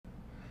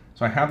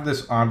So I have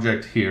this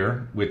object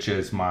here, which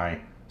is my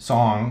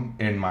song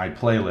in my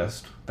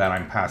playlist that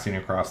I'm passing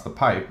across the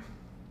pipe.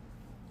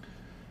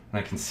 And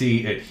I can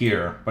see it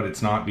here, but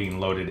it's not being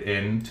loaded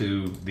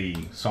into the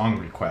song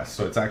request.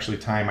 So it's actually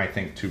time, I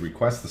think, to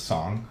request the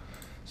song.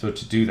 So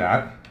to do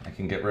that, I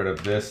can get rid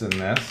of this and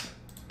this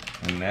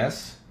and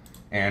this.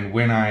 And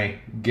when I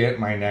get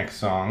my next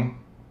song,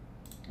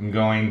 I'm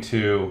going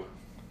to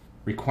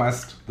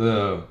request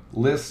the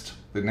list,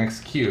 the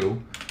next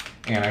queue,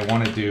 and I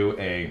want to do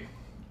a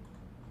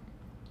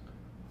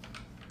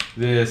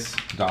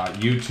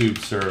this.youtube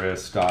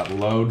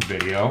service.load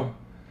video,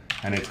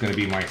 and it's going to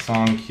be my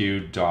song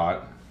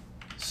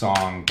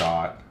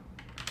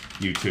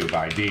queue.song.youtube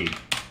ID,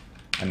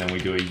 and then we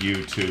do a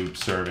YouTube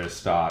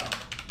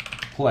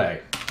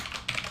service.play.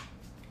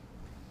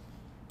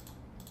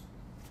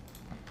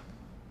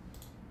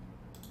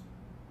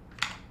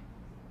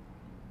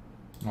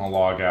 I'll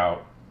log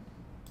out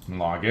and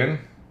log in.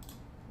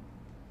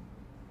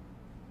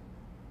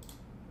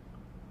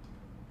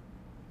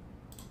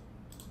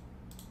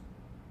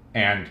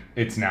 And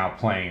it's now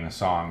playing a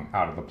song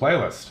out of the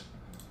playlist.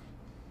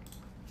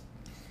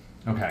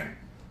 Okay.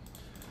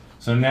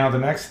 So now the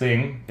next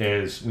thing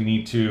is we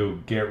need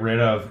to get rid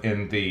of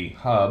in the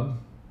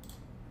hub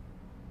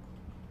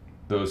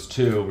those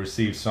two,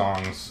 receive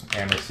songs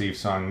and receive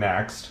song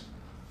next.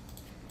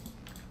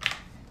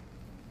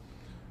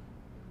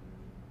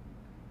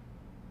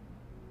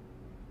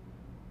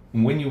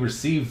 When you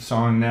receive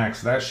song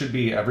next, that should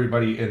be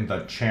everybody in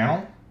the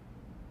channel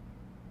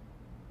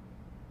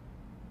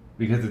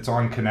because it's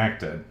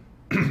unconnected.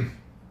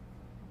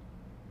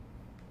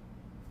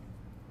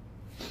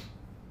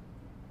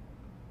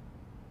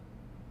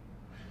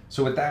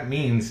 So what that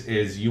means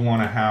is you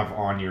want to have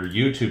on your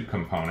YouTube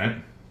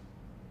component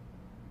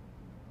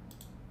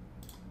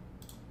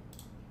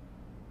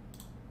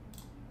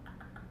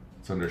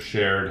it's under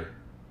shared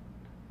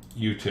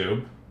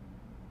YouTube.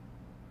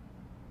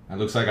 It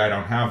looks like I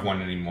don't have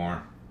one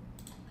anymore.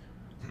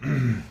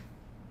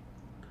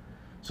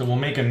 So we'll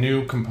make a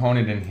new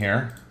component in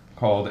here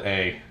called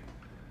a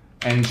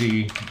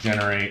ng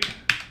generate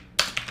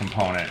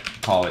component,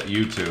 call it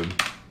YouTube.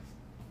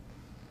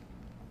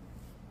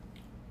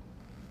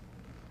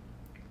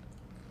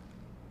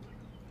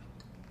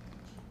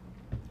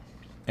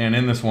 And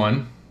in this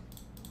one,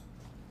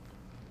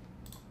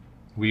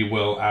 we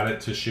will add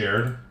it to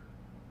shared.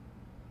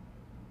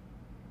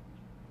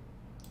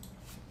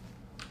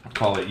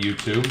 Call it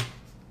YouTube,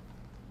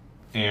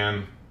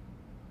 and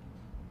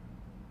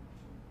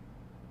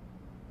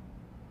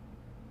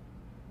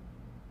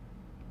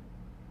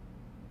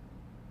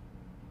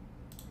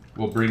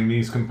we'll bring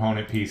these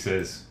component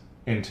pieces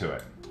into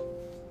it.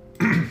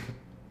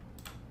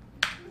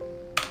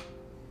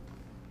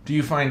 Do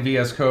you find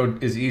VS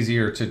Code is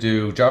easier to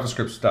do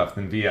JavaScript stuff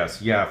than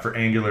VS? Yeah, for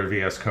Angular,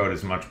 VS Code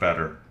is much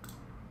better.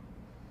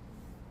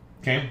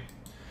 Okay,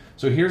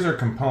 so here's our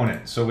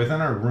component. So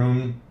within our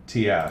room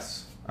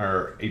TS,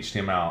 or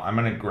HTML, I'm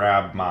going to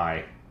grab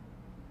my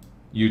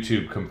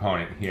YouTube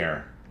component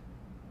here.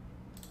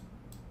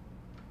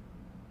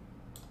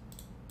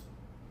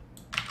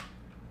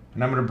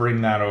 And I'm going to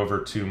bring that over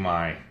to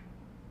my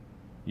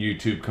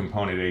YouTube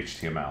component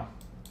HTML.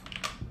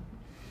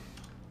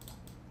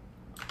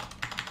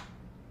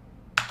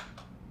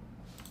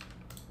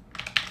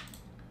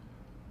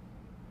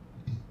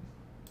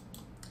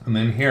 And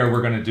then here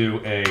we're going to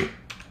do a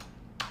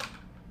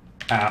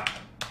app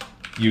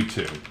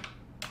YouTube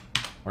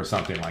or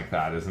something like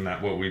that. Isn't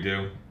that what we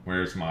do?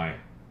 Where's my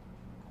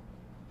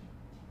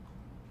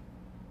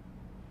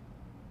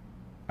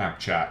app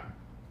chat,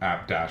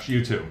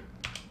 app-YouTube.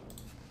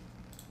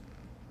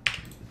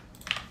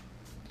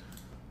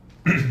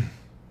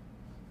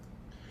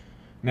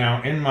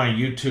 Now in my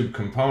YouTube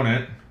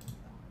component,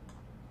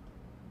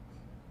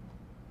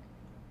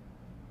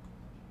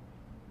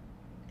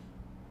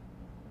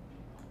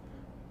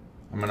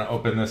 I'm going to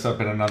open this up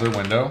in another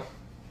window.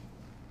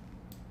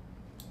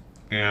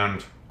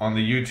 And on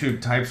the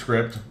YouTube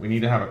TypeScript, we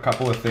need to have a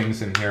couple of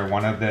things in here.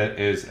 One of it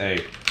is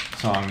a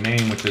song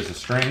name, which is a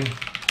string.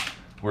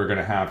 We're going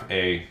to have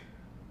a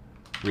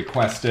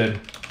requested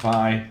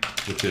by,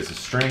 which is a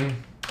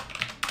string.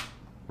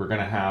 We're going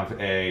to have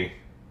a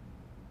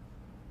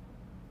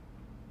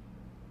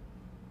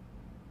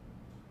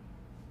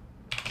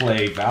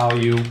play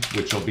value,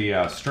 which will be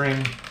a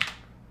string.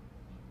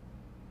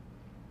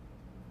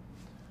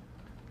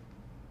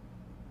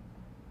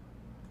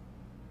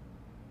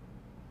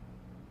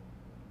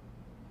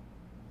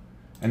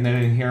 And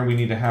then in here we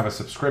need to have a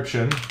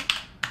subscription,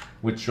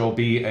 which will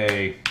be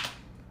a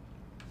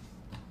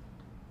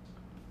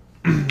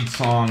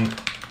song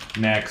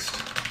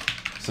next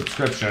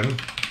subscription,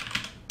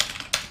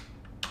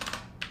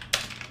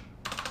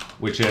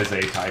 which is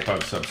a type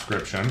of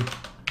subscription.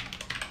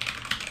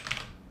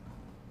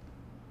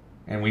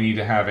 And we need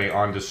to have a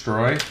on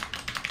destroy.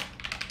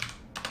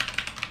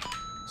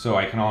 So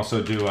I can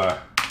also do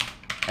a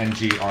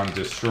ng on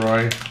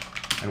destroy,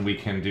 and we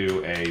can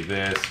do a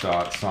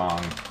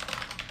this.song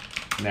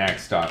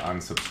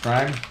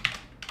next.unsubscribe.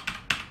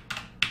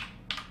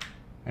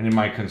 And in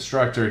my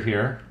constructor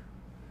here,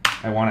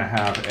 I want to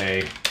have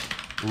a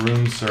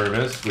room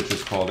service, which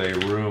is called a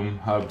room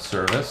hub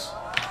service.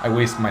 I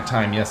waste my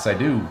time. Yes, I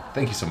do.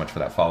 Thank you so much for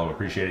that follow.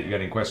 Appreciate it. You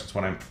got any questions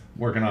when I'm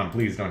working on,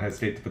 please don't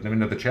hesitate to put them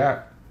into the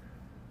chat.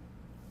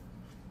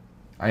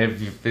 I have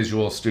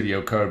Visual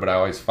Studio Code, but I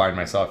always find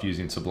myself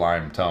using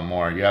Sublime. Tell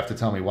more. You have to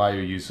tell me why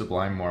you use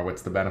Sublime more.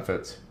 What's the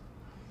benefits?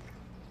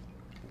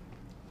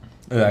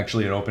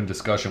 Actually, an open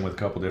discussion with a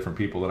couple different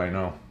people that I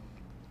know.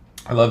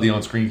 I love the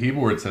on-screen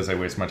keyboard. It says I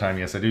waste my time.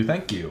 Yes, I do.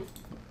 Thank you.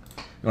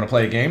 You want to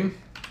play a game?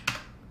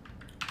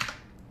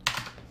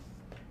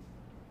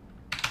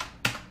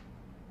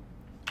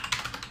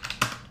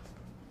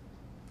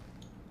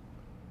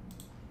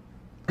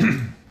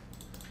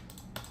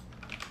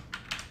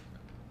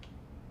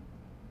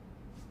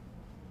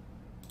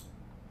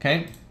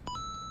 Okay,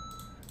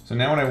 so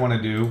now what I want to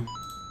do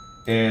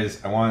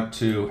is I want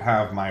to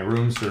have my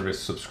room service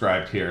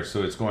subscribed here.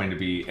 So it's going to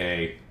be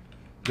a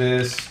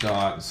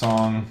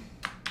this.song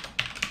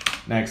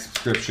next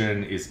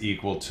subscription is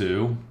equal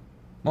to,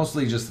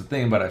 mostly just the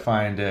thing, but I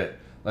find it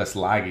less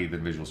laggy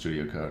than Visual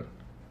Studio Code.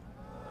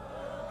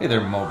 Hey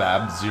there,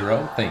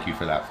 Mobab0. Thank you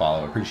for that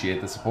follow. Appreciate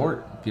the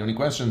support. If you have any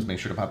questions, make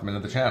sure to pop them into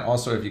the chat.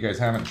 Also, if you guys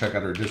haven't, check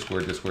out our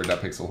Discord,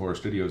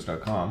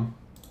 discord.pixelhorrorstudios.com.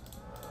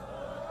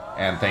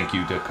 And thank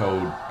you to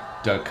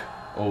Duck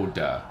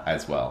Oda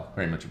as well.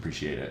 Very much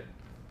appreciate it.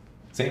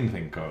 Same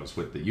thing goes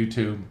with the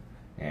YouTube.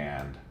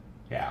 And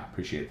yeah,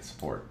 appreciate the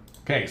support.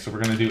 Okay, so we're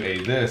going to do a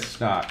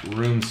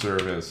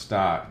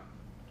this.roomservice.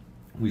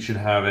 We should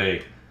have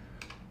a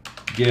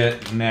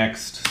get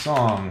next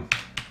song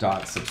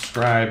dot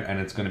subscribe, and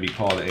it's going to be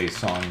called a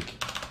song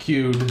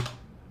queued,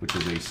 which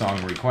is a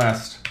song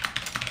request,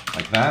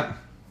 like that.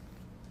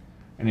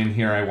 And in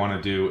here I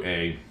want to do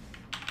a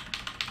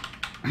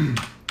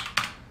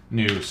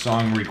new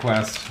song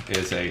request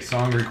is a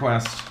song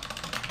request,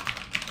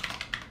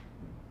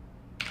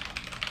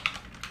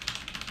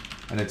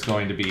 and it's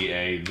going to be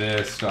a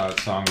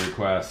this.song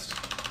request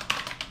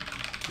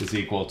is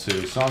equal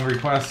to song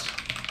request,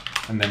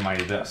 and then my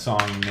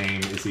song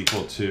name is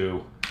equal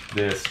to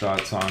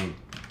this.song.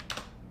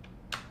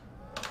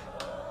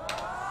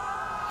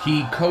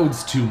 He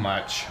codes too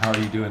much. How are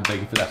you doing?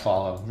 Thank you for that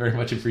follow. Very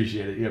much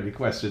appreciate it. If you have any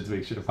questions,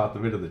 make sure to pop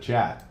them into the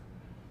chat.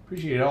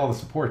 Appreciate all the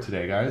support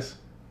today, guys.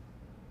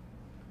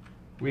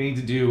 We need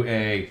to do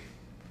a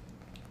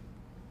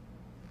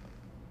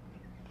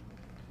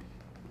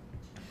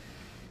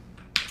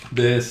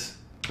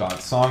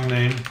this.song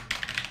name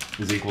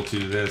is equal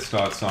to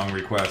this.song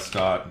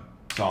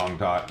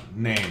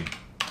request.song.name.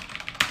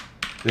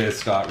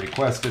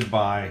 This.requested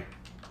by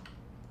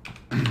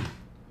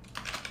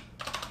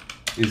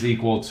is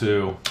equal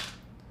to,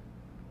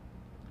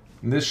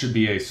 and this should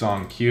be a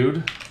song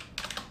queued,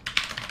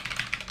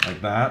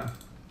 like that.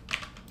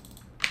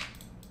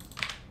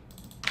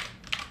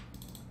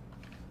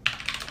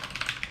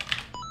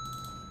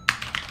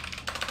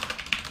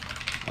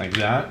 Like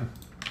that.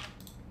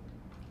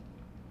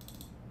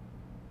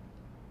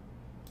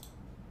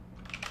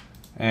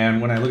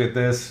 And when I look at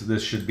this,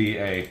 this should be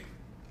a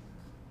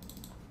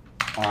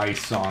I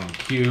song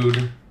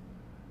queued,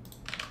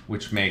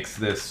 which makes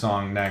this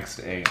song next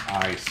a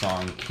I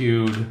song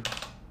queued,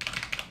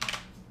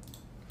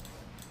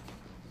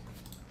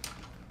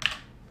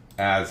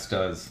 as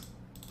does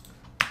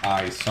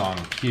I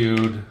song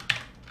queued.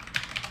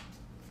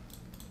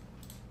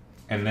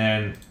 And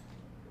then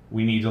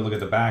we need to look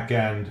at the back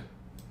end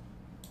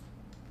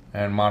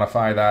and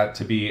modify that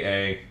to be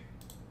a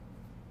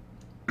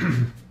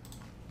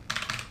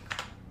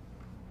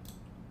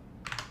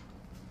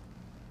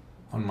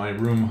on my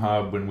room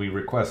hub when we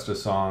request a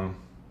song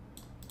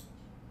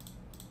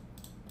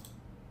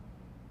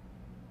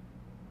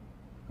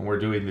and we're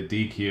doing the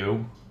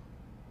DQ.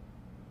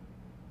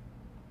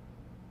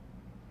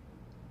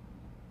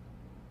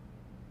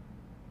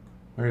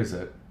 Where is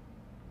it?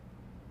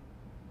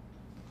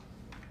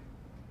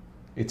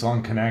 It's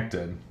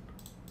unconnected.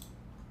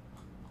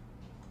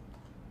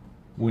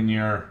 When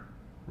you're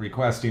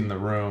requesting the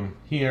room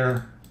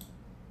here,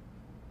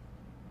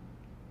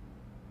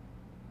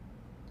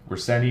 we're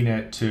sending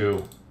it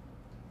to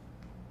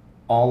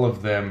all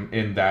of them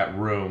in that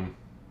room.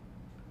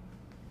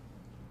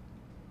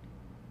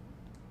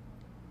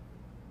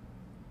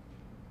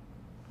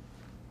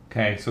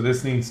 Okay, so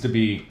this needs to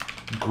be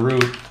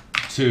grouped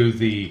to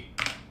the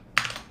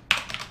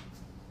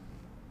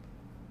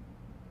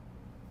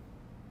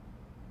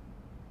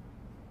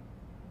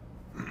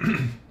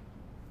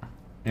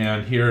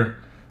and here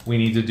we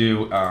need to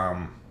do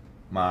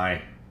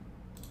my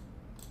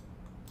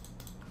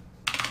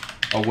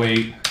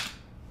await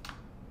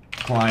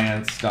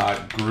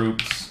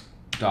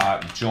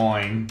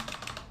clients.groups.join.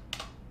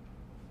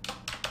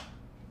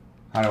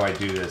 How do I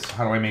do this?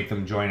 How do I make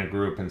them join a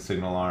group in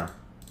SignalR?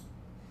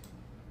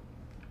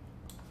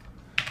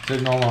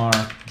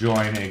 SignalR,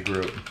 join a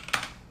group.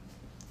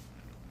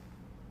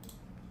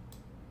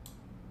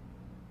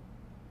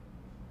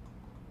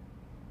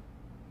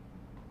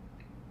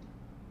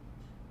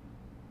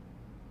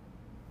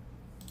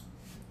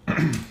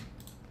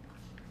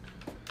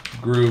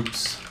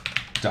 groups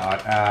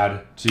dot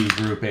add to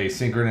group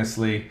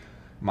asynchronously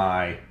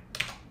my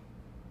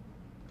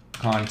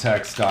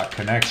context dot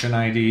connection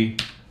ID.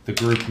 The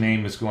group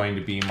name is going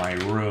to be my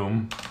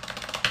room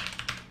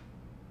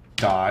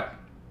dot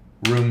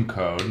room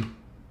code,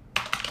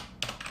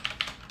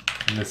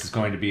 and this is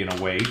going to be an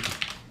await.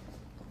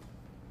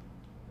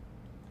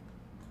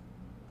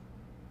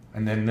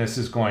 And then this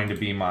is going to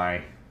be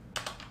my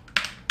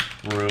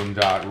room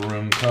dot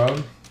room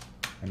code,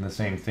 and the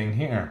same thing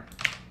here.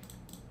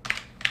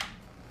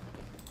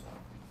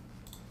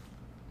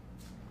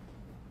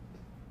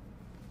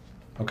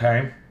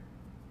 Okay.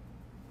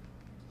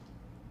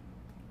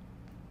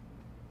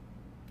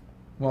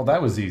 Well,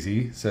 that was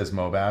easy, says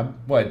Mobab.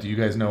 What, do you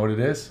guys know what it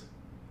is?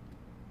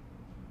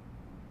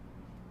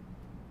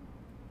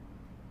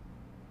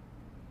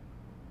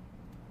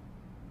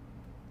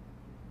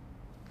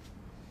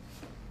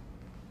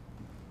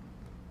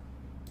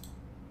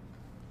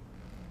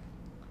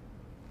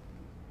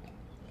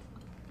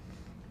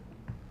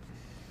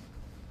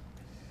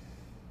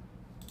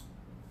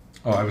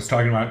 Oh, I was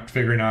talking about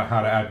figuring out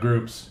how to add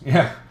groups.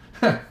 Yeah.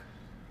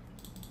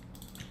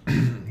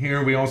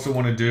 Here we also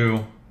want to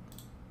do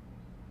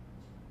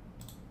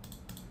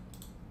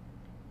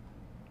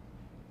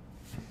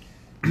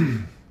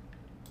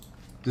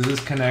does this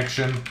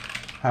connection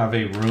have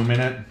a room in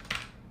it?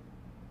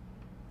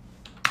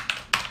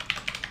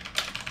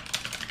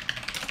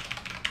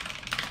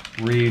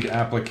 Read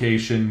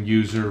application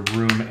user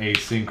room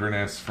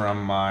asynchronous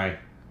from my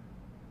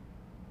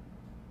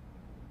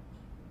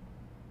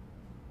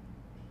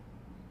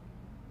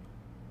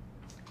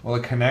well, a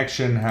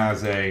connection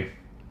has a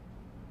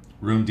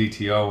room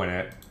DTO in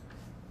it,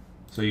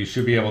 so you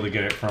should be able to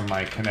get it from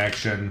my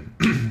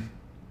connection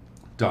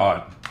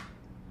dot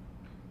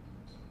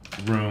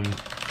room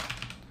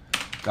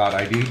dot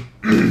ID.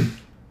 And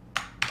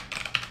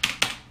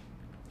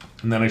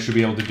then I should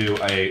be able to do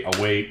a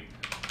await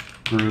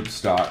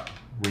groups dot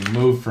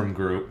remove from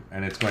group,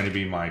 and it's going to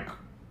be my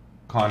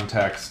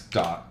context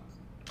dot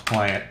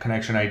client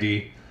connection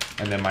ID,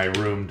 and then my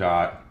room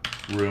dot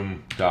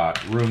room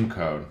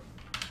code.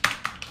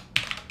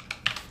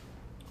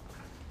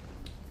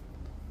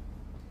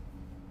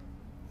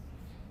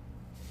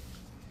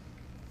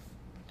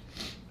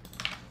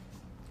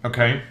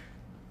 Okay,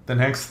 the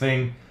next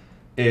thing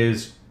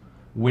is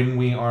when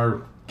we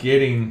are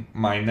getting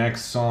my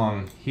next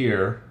song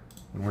here,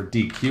 when we're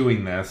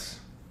dequeuing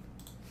this,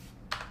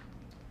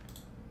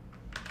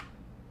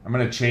 I'm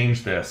going to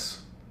change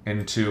this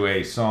into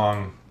a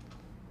song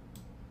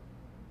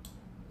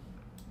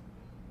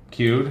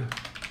queued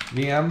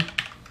VM.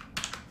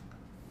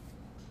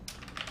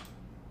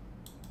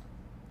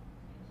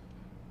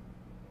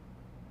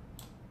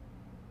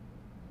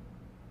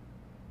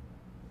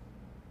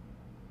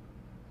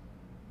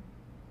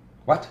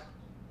 What?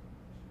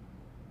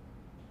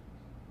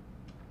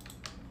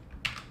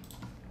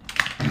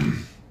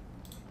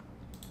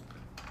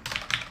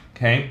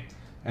 Okay,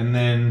 and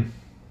then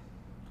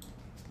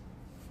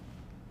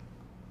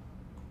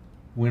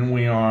when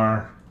we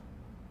are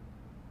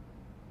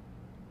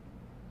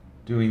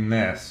doing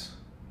this,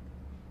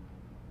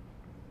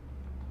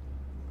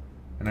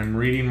 and I'm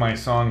reading my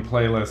song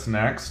playlist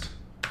next,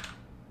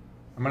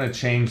 I'm going to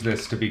change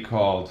this to be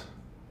called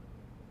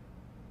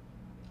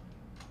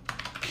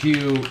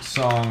queue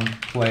song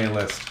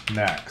playlist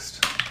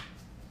next.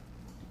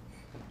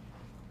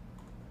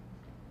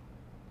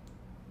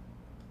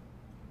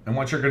 And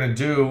what you're going to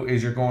do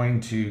is you're going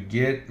to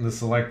get the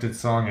selected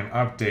song and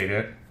update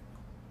it.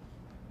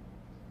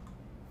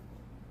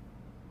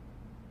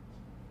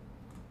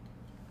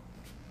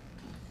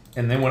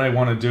 And then what I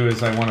want to do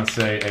is I want to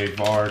say a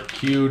var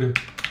queued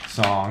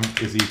song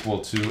is equal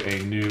to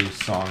a new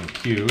song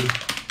queued,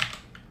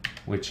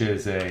 which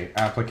is a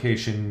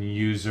application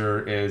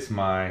user is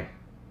my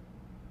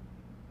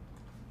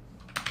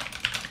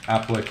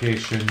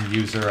application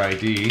user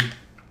ID.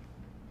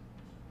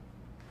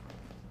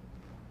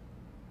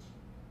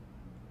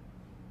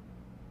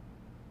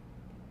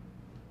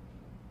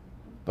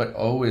 But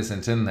O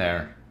isn't in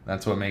there.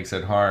 That's what makes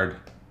it hard.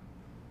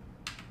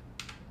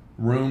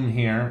 Room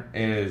here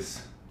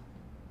is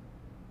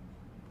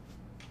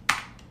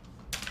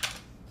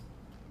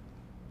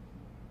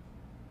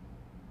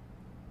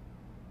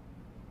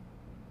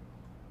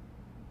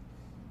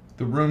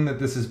the room that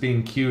this is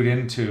being queued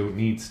into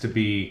needs to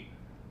be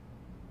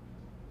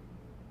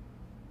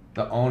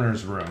the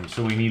owner's room.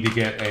 So we need to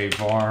get a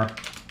var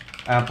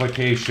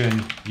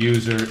application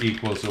user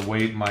equals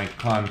await my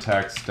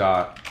context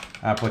dot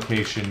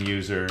application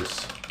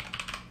users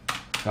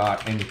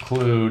dot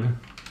include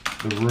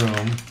the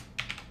room,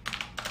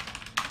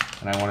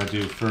 and I want to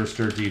do first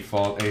or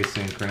default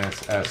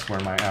asynchronous s where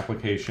my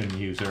application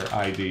user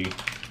ID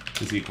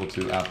is equal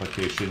to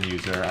application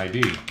user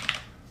ID.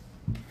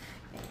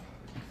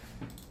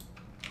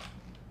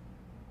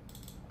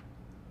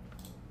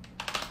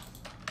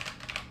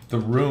 The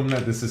room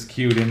that this is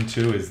queued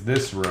into is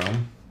this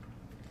room.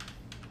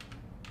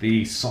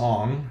 The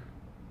song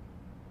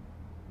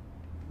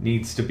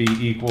needs to be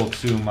equal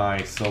to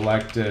my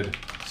selected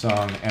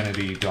song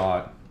entity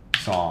dot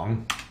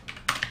song.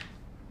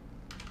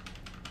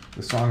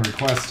 The song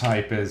request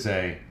type is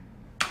a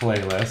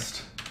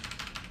playlist.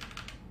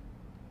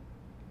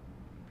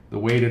 The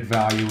weighted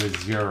value is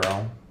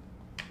 0.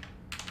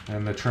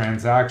 And the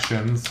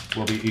transactions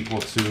will be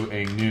equal to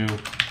a new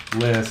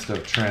list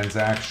of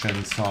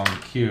transaction song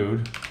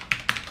queued,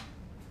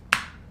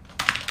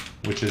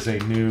 which is a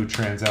new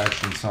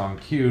transaction song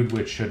queued,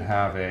 which should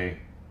have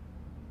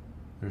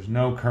there's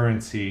no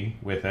currency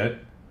with it.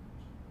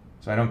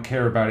 So I don't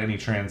care about any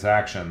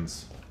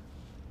transactions.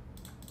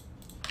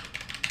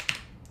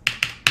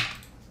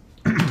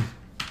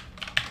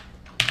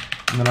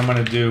 And then I'm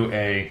going to do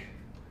a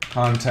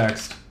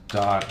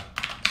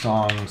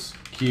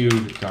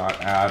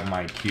context.songsQueued.add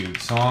my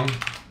queued song.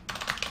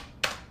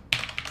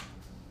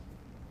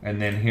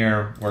 And then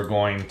here we're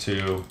going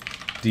to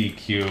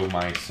dequeue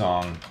my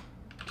song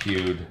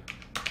queued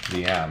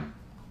VM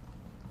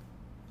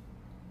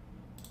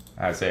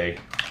as a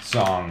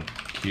song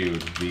queued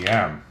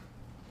VM.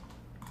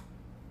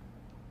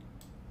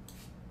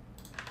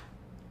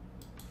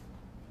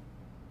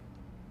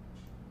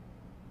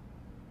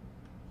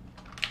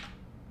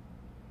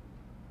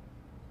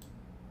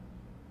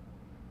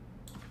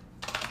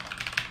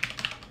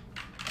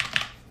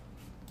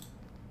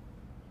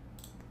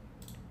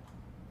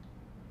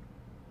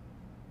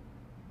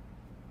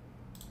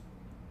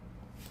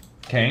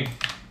 Okay.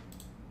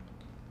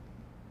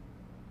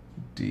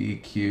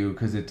 DQ,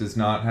 because it does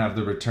not have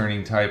the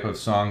returning type of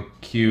song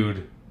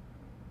queued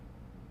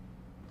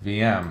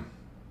VM.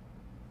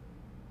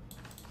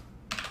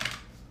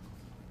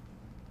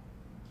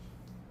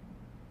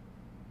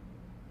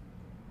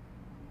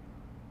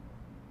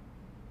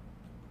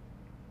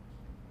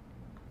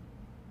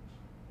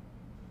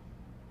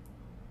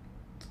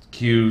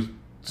 Queue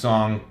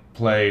song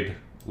played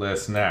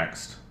list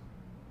next.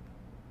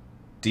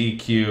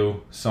 DQ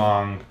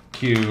song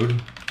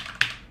queued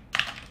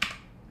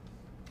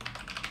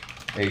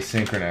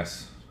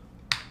asynchronous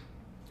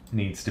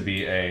needs to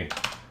be a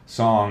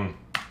song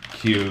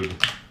queued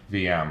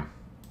VM.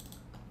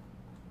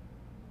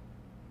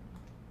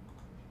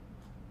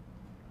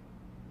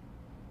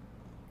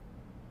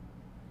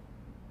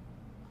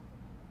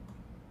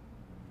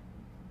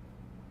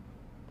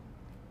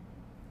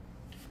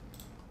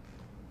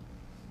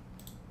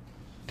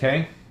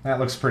 Okay, that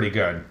looks pretty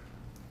good.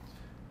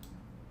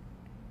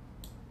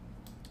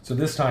 So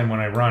this time when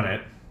I run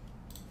it,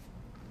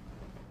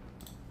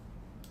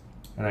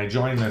 and I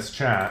join this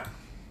chat,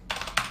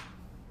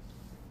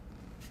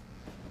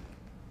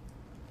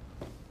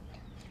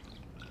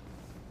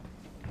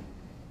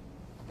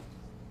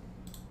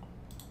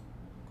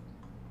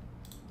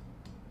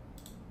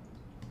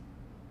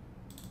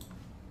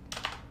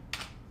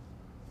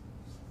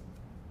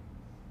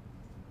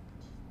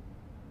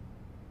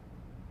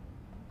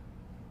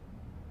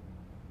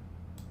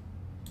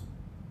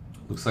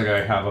 looks like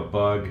I have a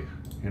bug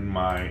in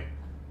my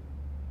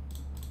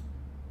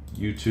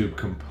YouTube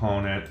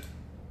component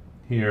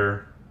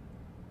here.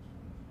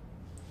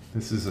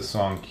 This is a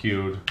song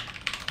queued.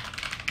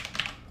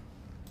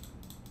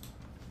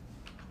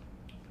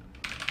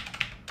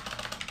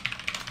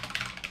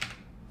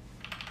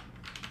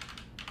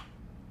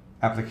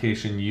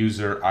 Application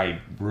user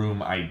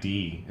room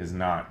ID is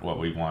not what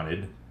we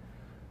wanted.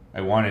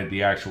 I wanted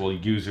the actual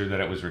user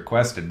that it was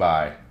requested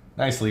by.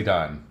 Nicely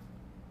done.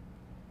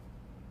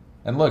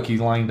 And look, he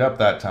lined up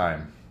that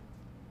time.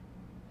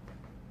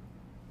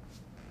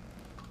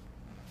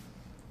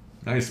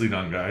 Nicely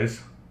done,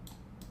 guys.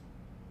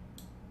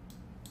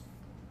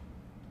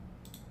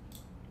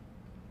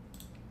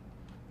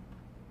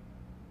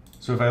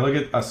 So if I look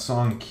at a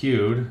song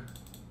queued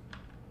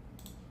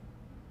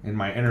in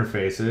my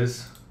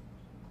interfaces,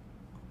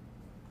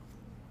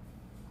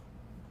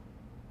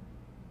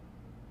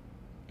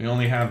 we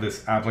only have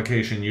this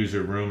application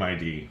user room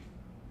ID.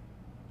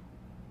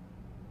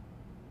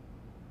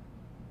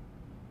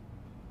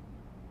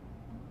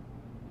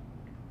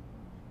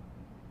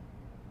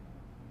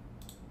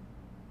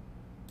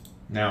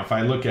 Now, if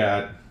I look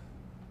at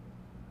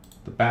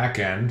the back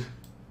end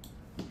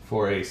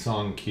for a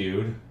song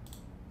queued,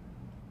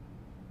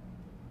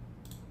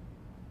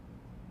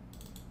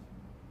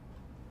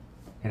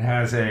 it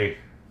has an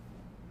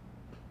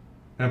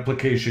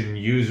application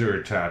user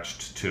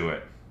attached to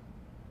it.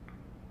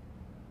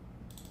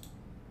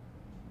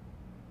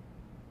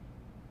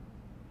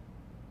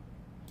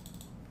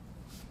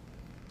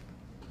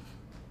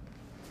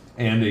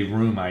 And a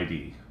room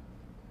ID.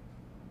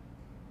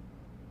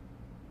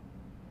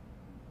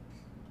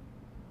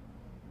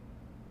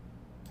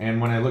 And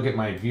when I look at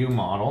my view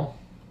model,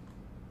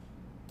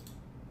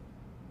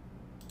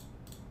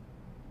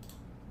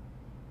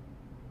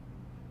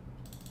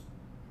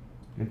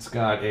 it's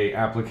got a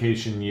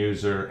application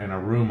user and a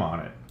room on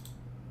it.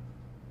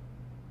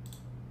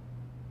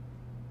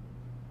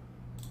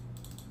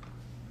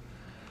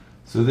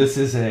 So this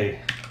is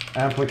a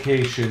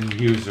application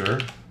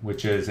user,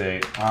 which is a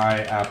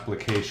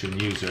application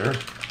user,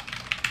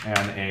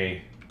 and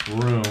a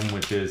room,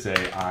 which is a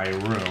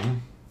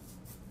room.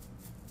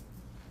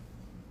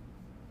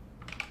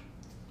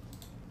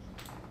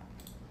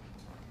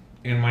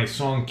 in my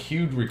song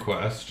queued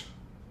request,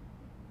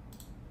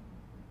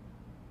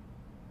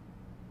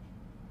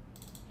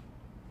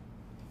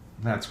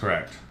 that's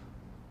correct.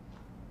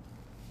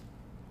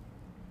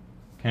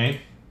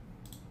 Okay?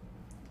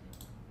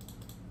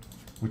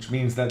 Which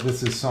means that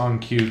this is song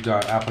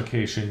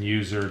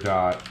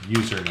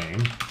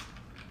queued.applicationuser.username.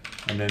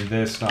 And then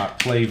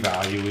this.play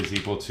value is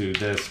equal to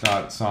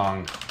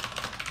this.song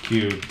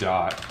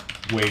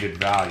queued.weighted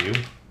value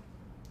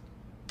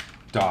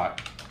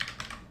dot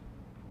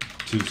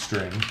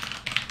toString.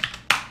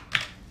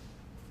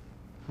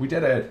 We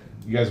did it.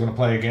 You guys want to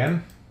play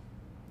again?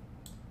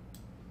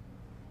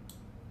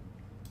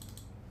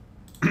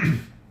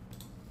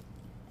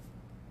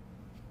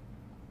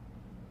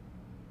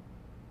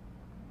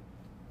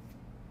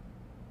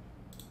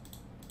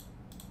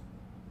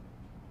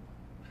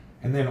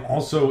 And then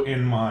also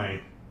in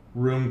my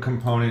room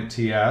component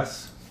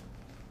TS,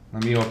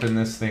 let me open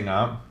this thing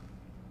up.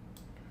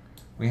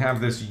 We have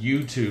this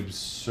YouTube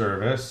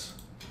service.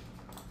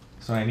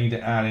 So I need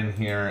to add in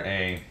here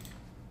a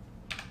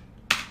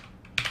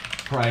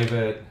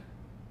private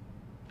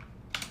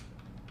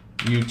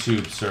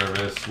YouTube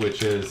service,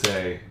 which is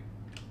a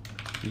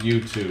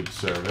YouTube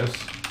service.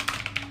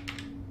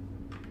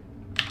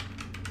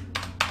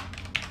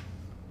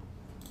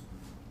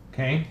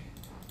 Okay.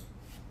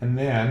 And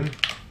then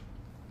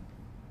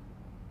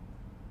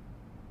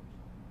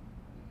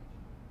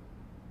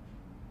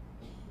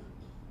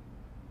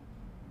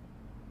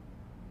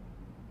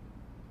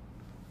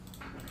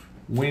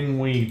when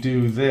we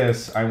do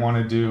this, I want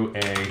to do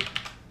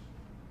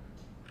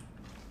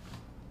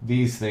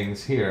these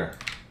things here.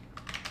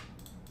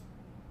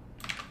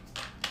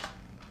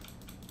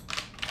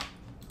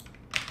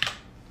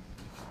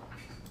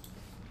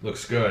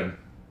 Looks good.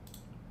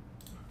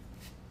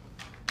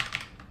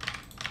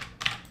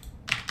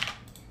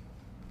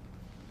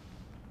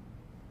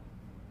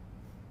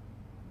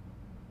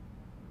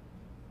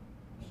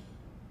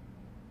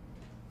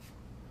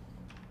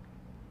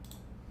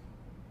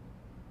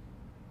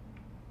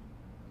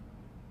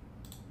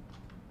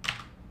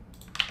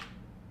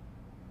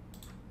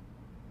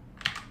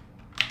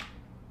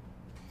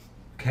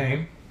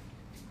 Okay.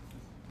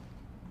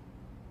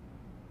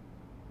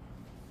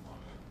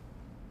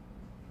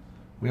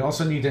 We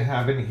also need to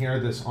have in here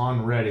this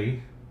on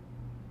ready.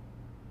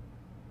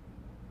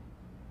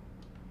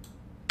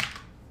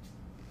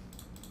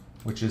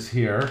 Which is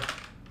here.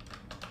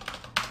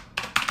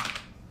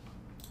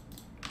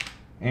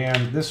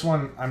 And this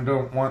one, I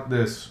don't want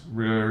this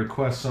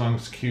request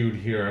songs queued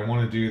here. I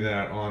want to do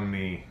that on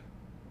the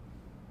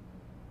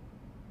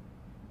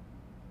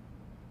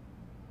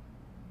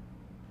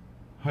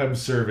hub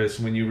service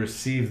when you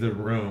receive the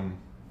room.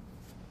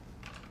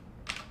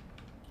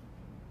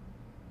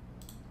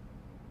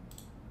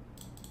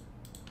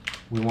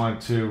 We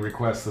want to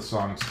request the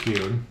songs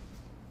queued.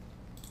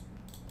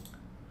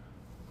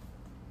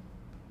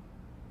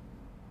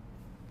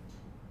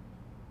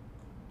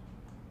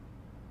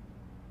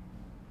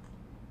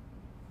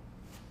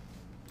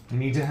 We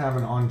need to have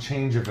an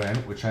onChange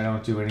event, which I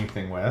don't do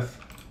anything with,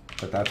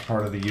 but that's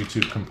part of the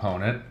YouTube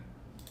component.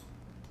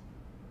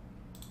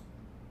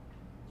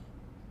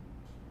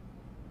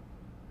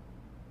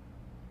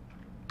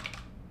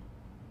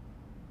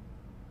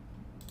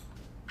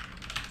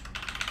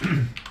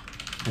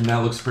 And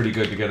that looks pretty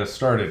good to get us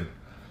started.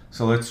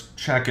 So let's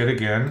check it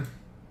again.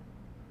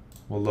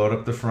 We'll load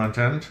up the front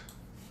end.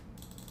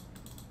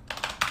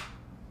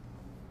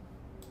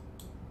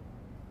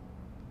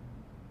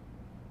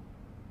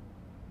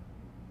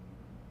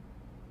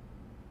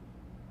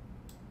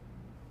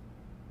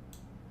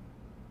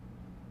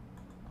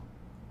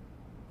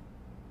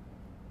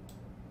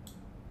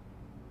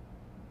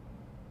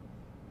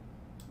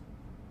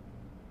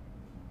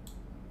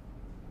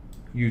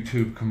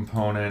 YouTube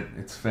component,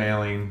 it's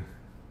failing.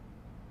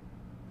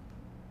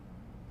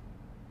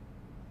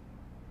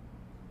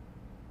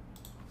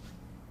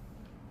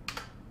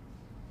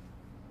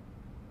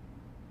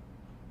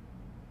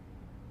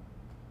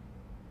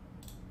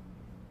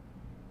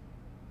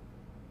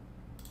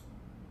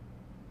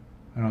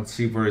 I don't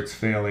see where it's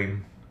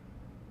failing.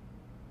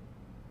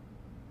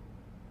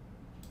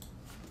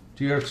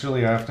 Do you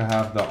actually have to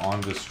have the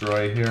on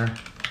destroy here?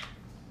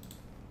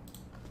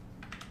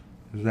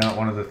 Is that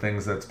one of the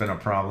things that's been a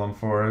problem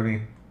for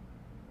me?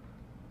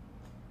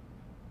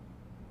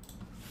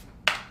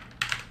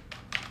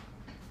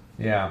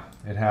 Yeah,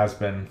 it has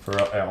been for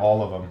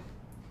all of them.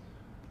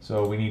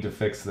 So we need to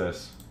fix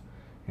this.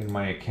 In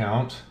my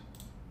account,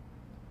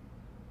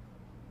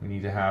 we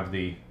need to have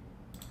the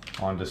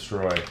on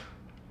destroy.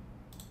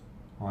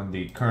 On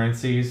the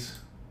currencies,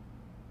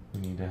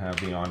 we need to have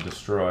the on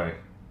destroy.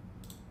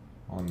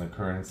 On the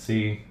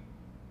currency,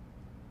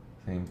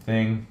 same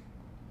thing.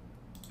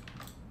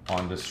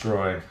 On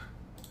destroy.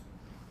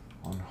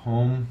 On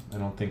home, I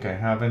don't think I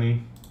have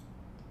any.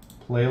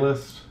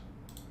 Playlist.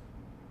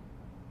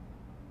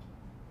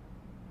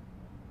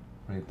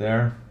 Right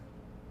there.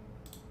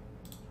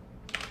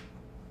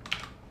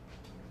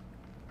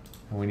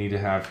 And we need to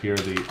have here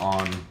the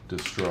on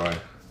destroy.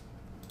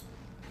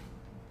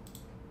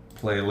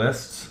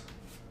 Playlists.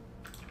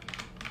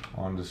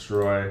 on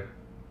destroy.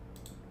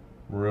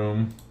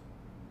 Room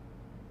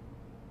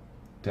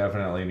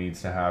definitely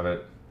needs to have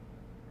it.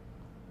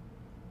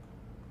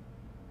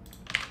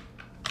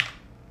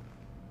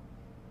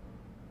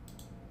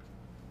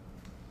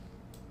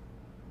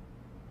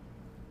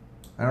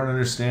 I don't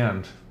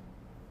understand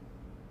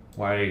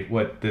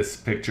what this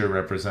picture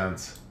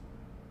represents.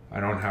 I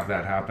don't have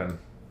that happen.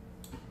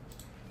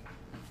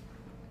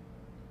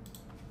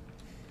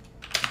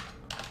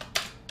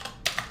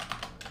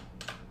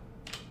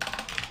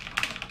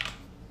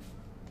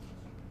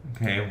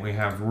 Okay, we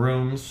have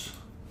rooms,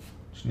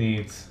 which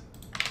needs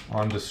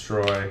on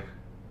destroy.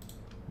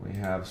 We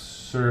have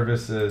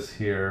services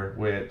here,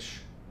 which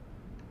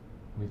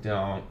we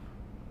don't.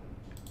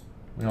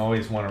 We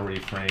always want to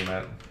reframe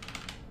it.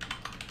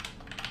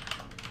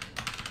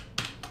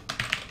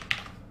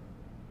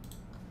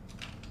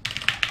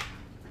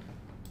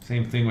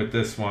 Same thing with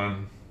this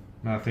one.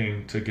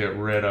 Nothing to get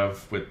rid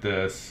of with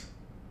this.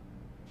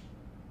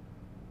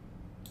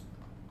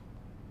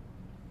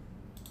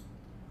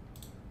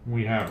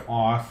 We have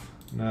auth,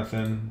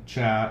 nothing.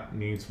 Chat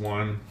needs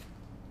one.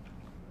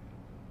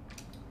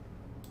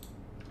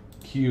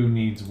 Queue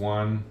needs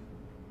one.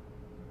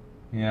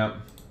 Yep.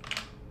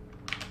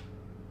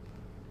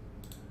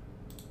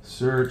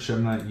 Search,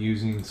 I'm not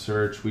using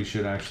search. We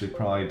should actually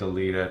probably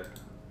delete it.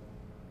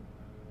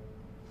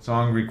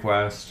 Song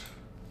request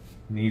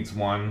needs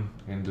one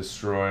in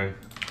destroy.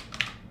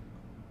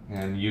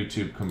 And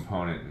YouTube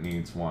component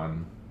needs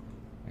one,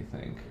 I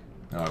think.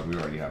 No, we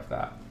already have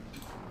that.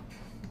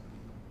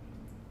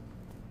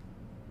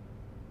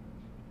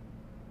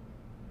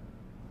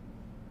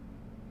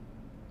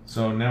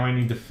 So now I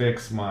need to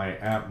fix my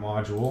app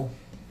module,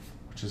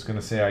 which is going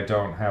to say I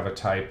don't have a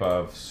type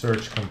of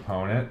search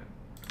component.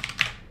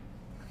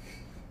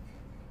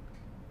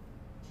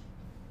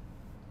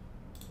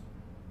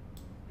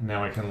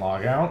 Now I can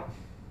log out.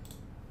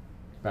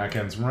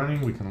 Backend's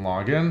running, we can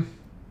log in.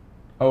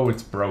 Oh,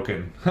 it's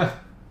broken.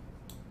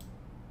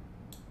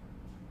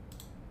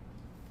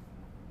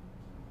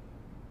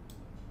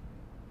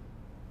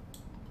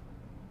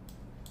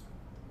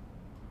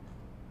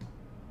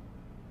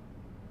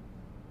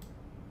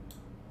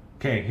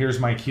 Okay, here's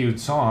my queued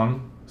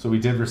song. So we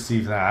did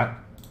receive that.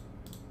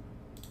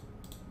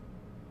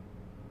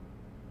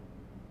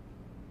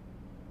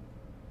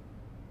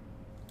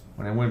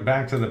 When I went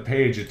back to the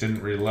page, it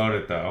didn't reload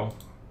it though.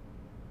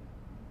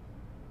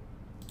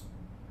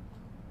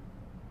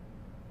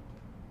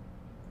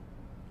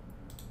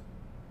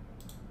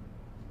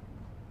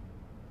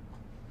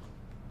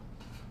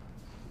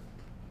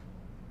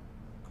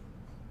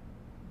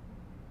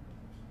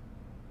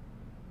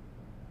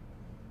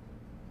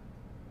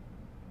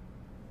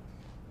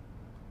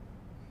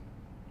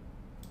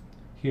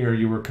 Here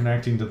you were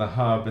connecting to the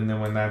hub, and then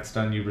when that's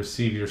done, you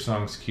receive your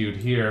songs queued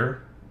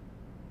here.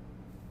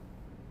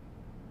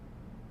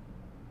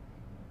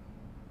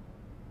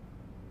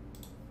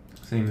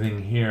 Same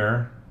thing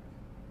here.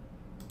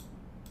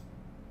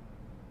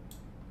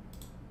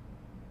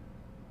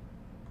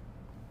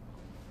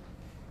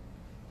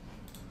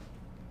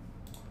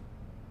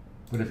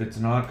 But if it's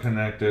not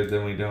connected,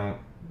 then we don't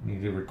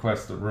need to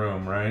request the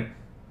room, right?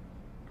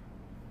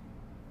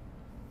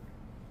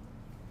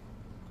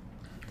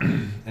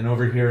 And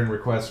over here in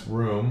request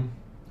room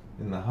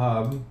in the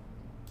hub,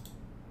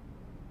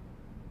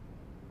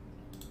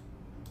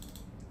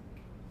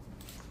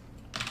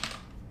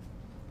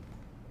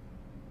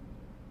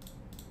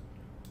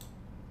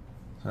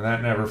 so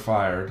that never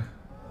fired.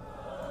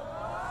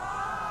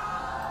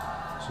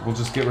 So we'll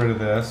just get rid of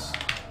this.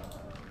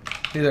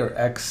 Hey there,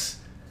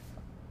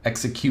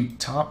 execute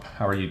top.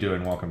 How are you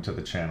doing? Welcome to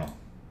the channel.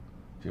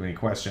 If you have any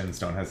questions,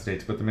 don't hesitate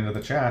to put them into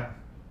the chat.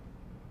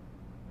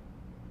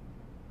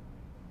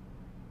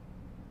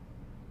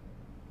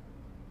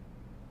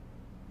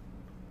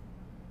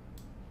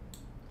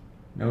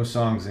 No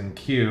songs in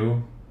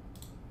queue.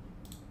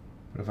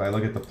 But if I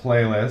look at the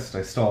playlist,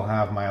 I still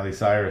have Miley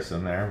Cyrus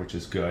in there, which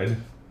is good.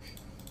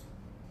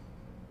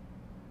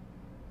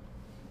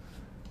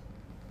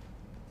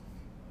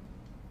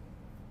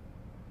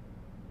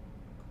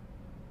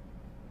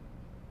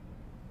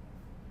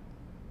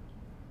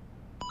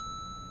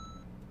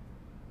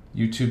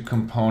 YouTube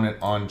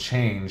component on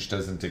change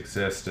doesn't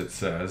exist, it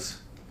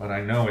says, but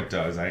I know it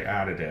does. I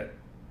added it.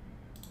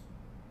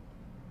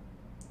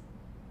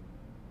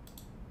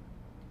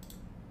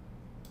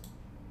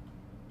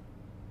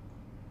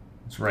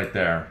 It's right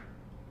there.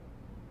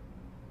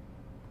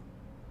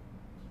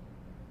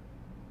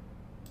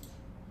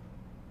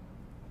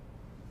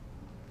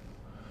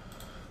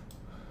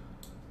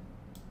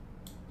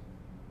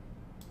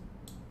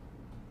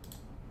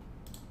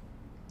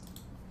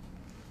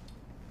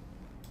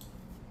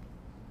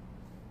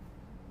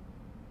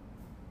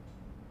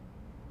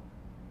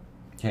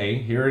 Okay,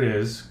 here it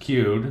is,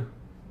 queued.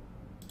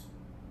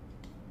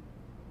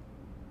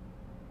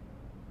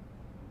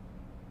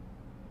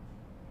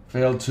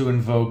 Failed to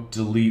invoke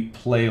delete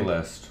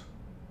playlist.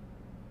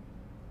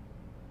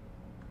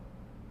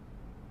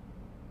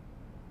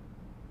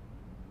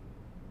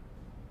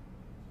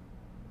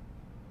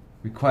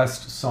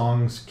 request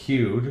songs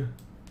queued.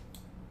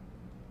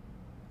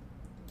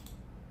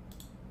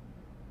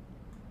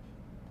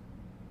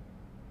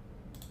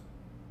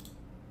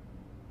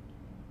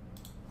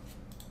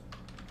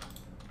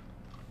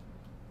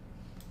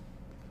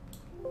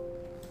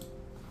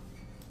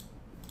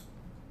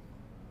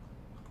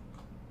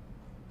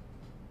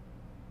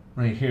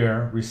 Right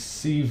here,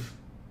 receive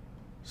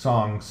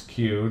songs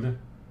queued.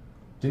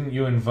 Didn't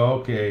you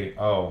invoke a,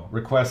 oh,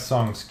 request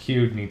songs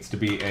queued needs to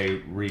be a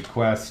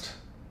request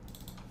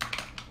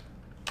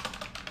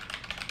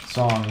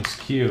songs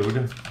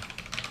queued.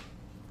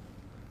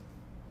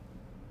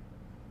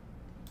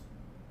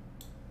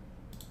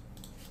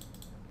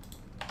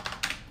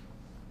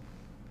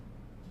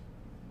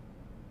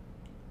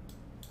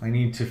 I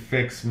need to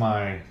fix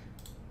my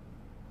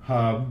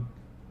hub.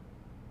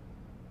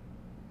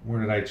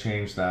 Where did I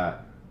change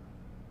that?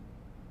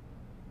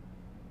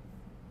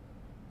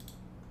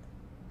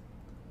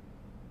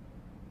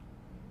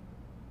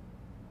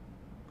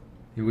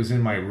 It was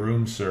in my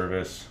room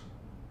service.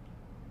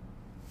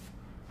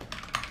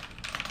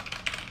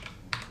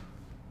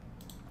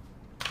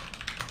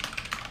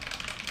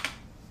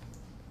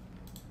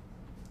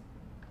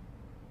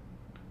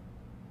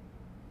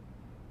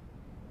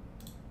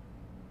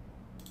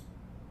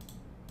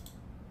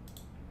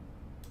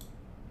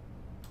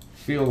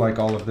 Feel like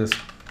all of this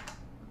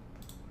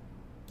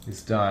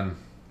is done.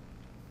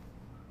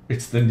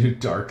 It's the new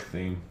dark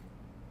theme.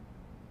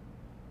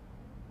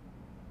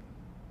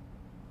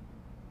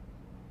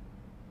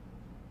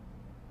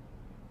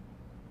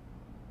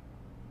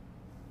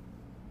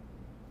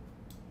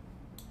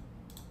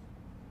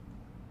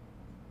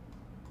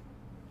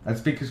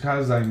 That's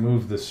because I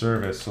moved the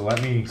service. So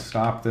let me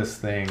stop this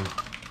thing.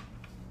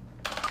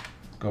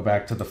 Go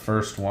back to the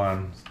first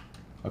one.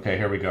 Okay,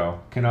 here we go.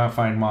 Cannot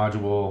find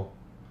module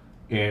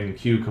in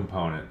queue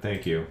component.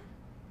 Thank you.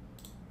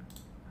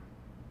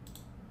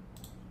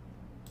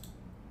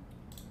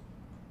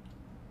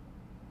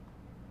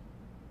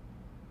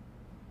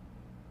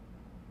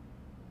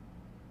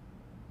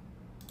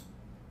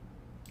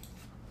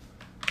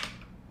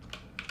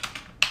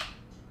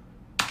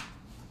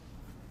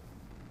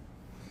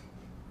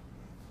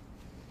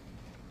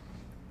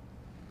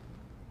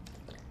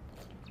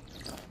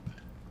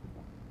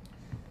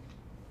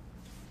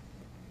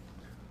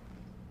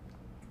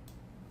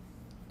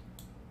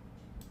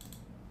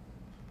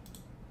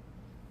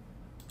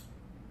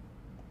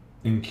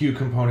 In queue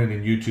component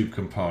and YouTube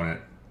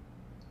component.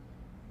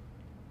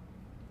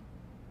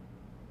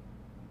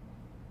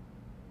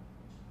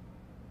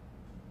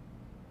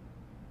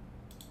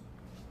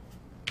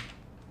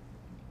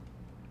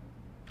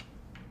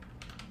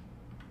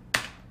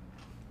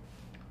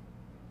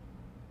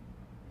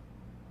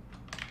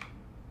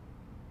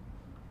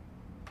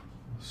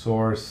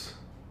 Source,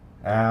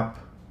 app,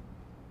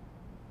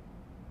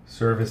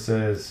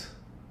 services,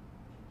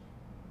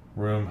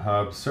 room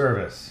hub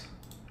service.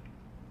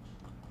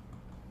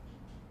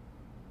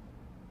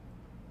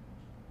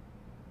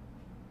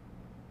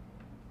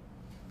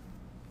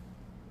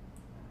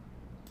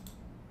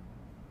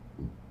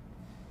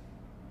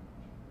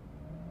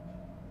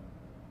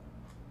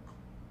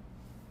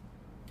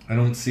 I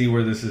don't see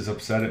where this is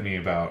upset at me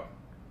about.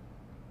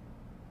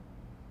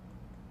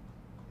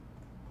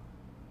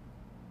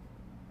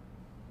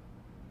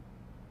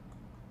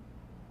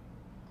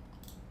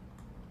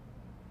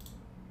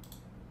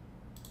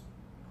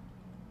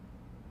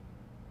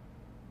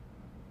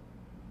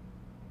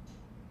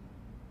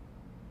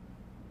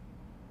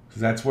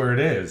 Because that's where it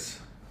is.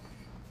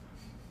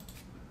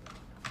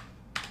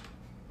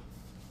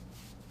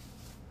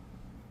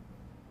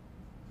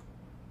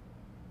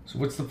 So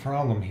what's the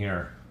problem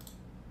here?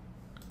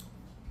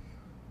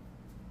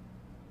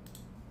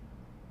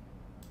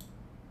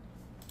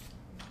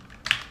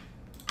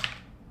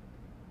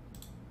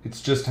 It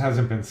just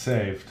hasn't been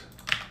saved.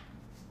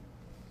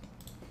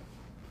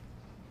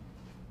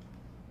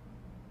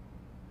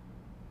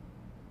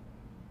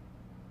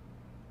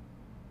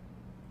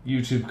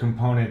 YouTube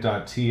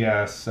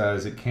component.ts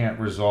says it can't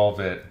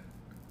resolve it.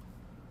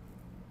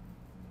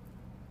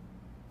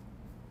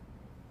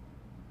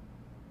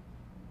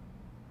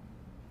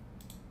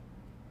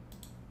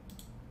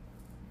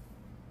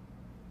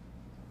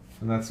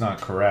 And that's not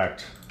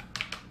correct.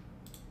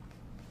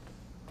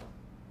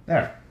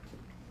 There.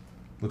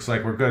 Looks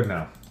like we're good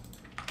now.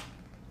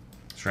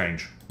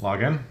 Strange.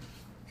 Log in.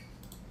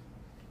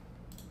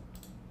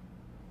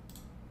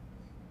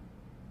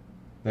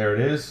 There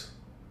it is.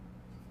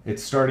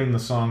 It's starting the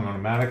song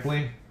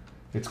automatically.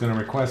 It's going to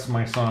request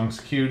my songs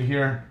queued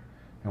here,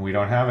 and we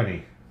don't have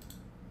any.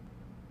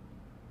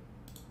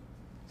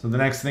 So the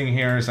next thing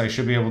here is I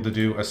should be able to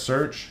do a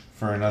search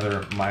for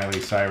another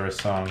Miley Cyrus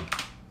song.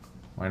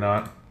 Why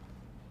not?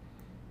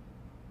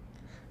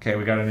 Okay,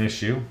 we got an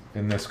issue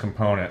in this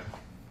component.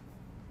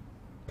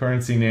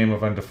 Currency name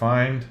of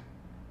undefined.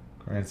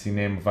 Currency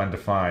name of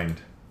undefined.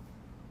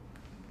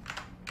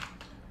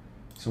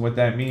 So what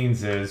that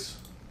means is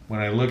when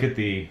I look at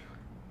the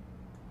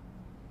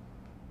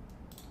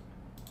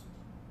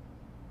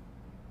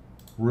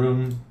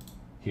room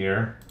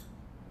here,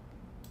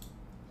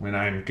 when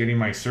I'm getting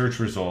my search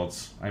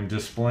results, I'm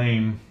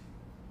displaying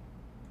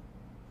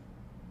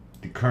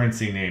the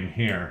currency name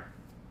here,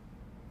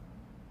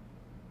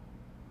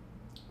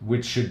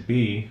 which should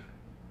be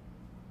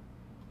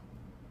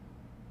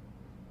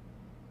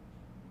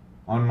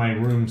on my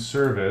room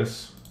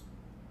service.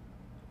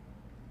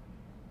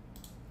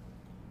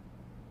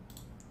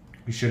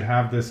 We should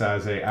have this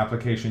as a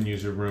application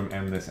user room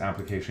and this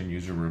application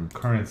user room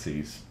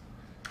currencies.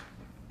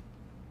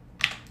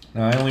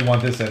 Now I only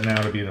want this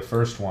now to be the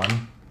first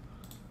one.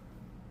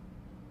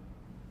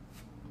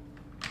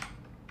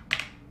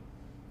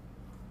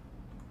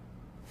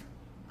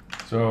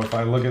 So if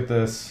I look at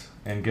this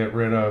and get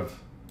rid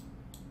of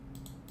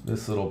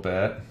this little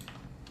bit,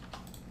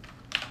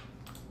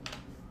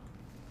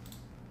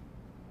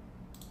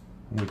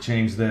 we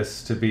change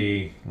this to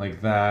be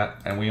like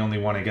that, and we only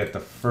want to get the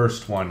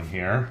first one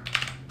here.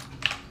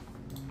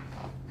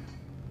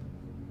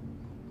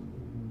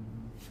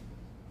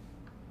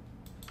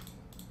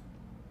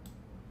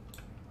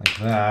 Like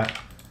that.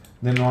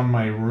 Then on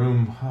my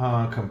room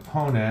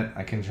component,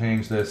 I can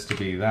change this to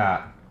be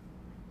that.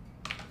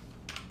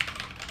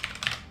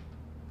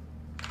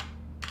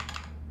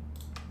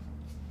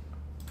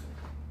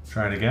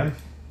 Try it again.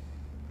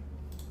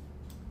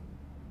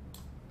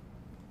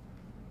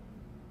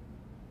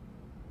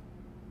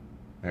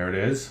 There it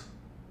is.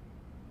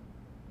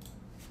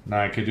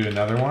 Now I could do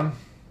another one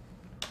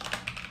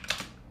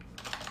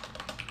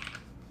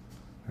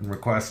and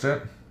request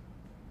it.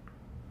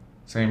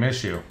 Same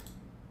issue.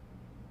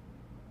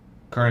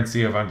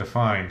 Currency of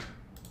undefined.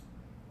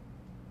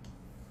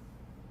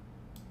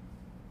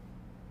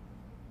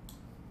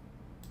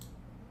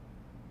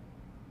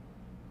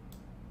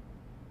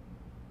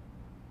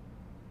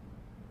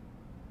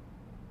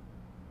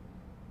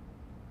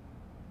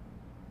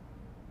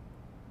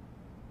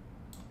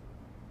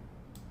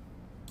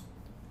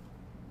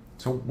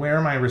 So where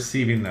am I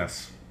receiving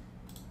this?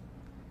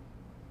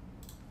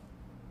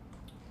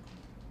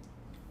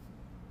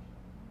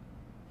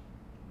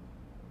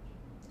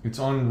 It's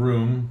on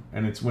room,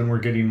 and it's when we're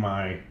getting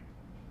my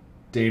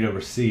data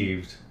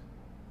received,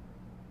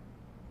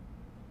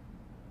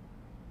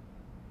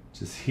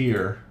 which is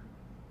here.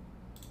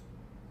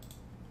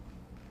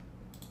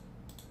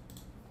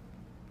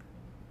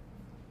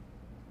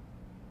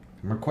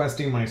 I'm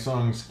requesting my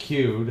songs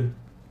queued.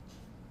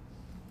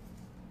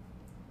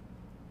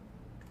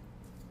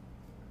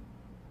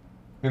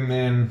 And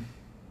then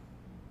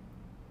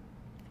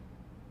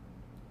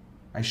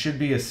I should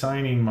be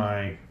assigning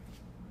my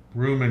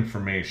room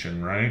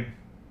information, right?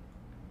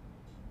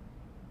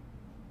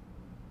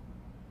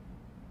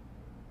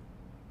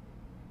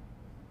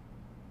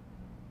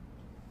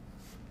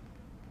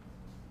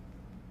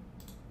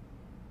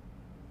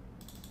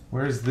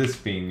 Where is this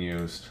being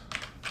used?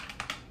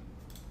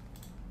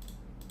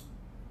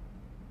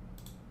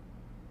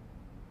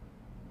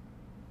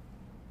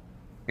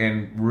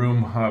 In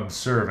room hub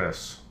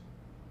service.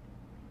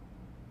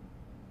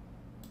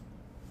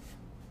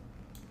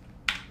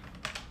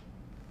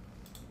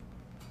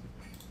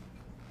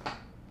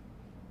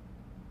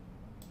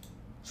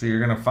 So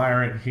you're going to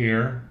fire it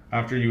here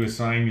after you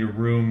assign your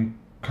room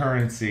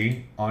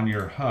currency on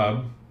your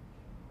hub.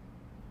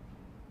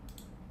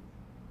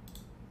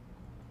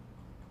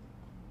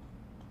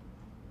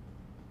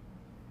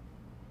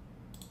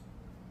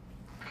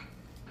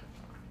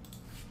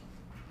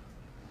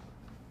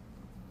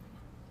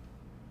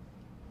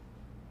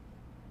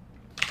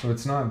 So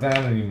it's not that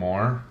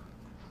anymore.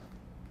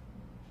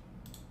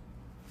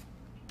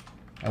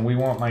 And we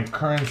want my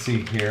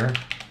currency here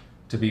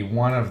to be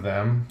one of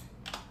them,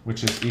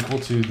 which is equal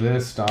to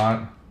this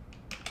dot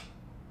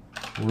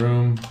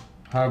room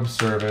hub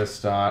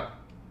service dot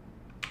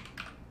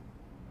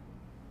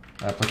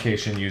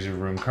application user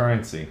room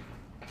currency.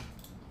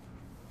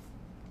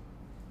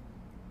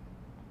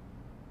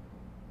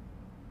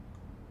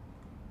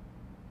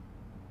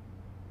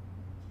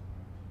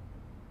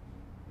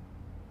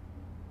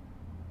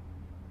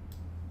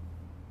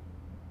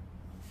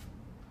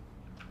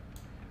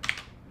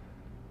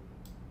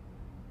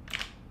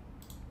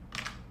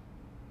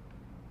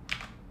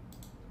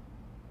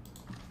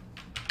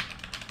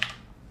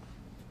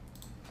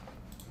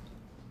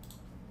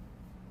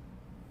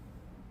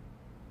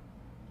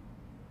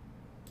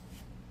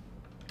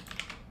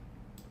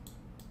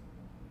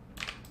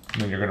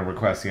 And then you're going to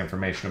request the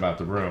information about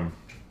the room.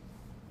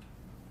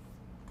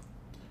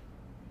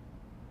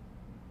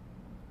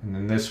 And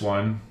then this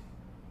one,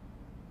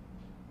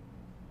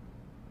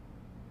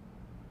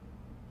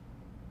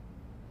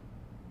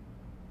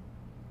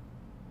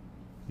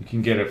 you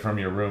can get it from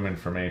your room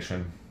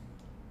information.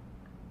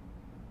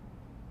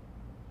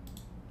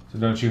 So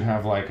don't you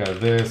have like a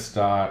this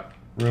dot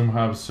room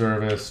hub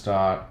service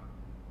dot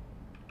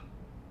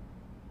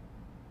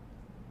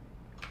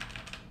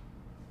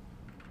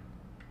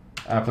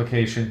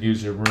application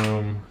user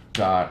room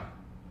dot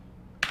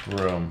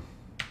room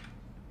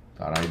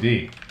dot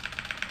ID.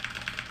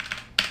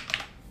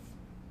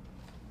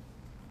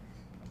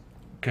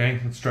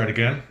 Okay, let's try it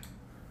again.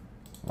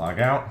 Log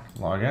out,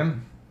 log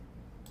in.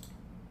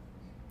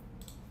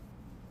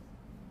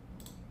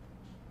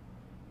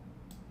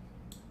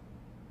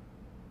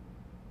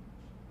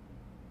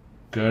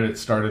 Good, it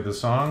started the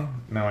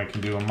song. Now I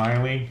can do a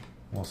Miley.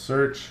 We'll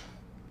search.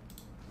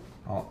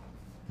 Oh,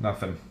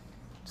 nothing.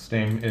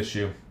 Same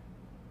issue.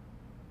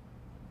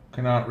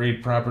 Cannot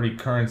read property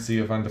currency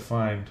of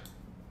undefined.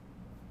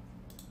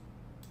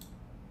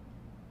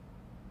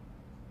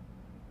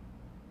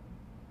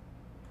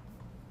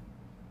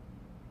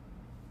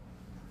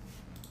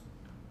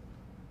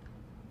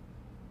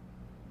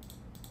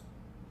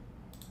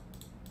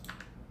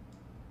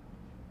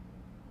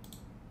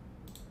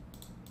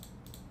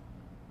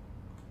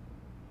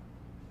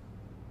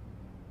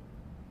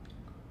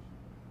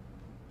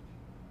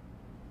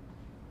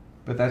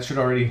 But that should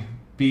already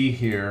be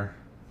here.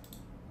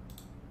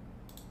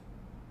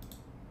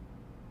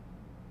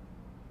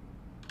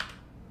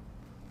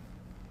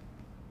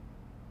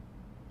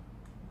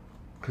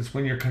 Because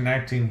when you're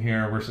connecting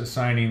here, we're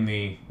assigning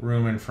the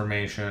room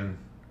information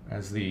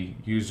as the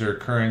user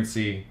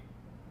currency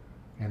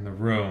and the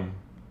room.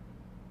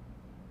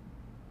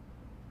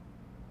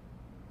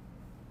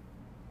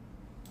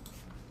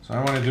 So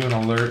I want to do an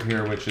alert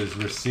here, which is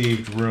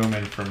received room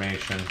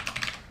information.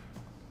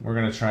 We're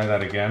going to try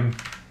that again.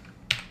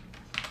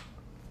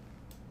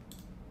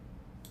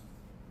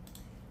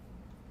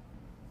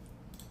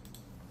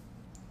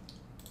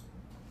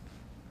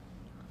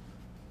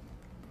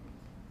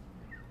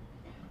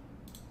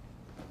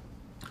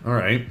 All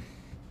right.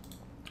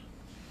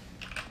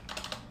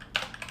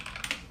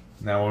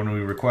 Now when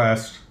we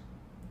request,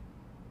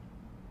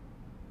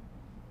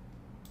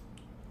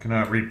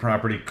 cannot read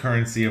property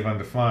currency of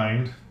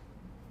undefined.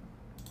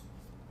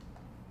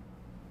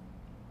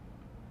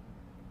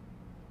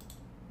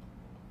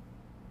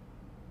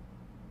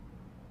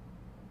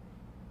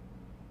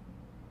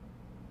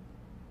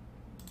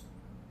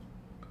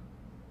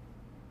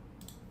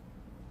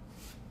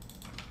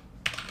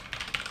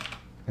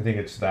 I think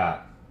it's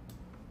that.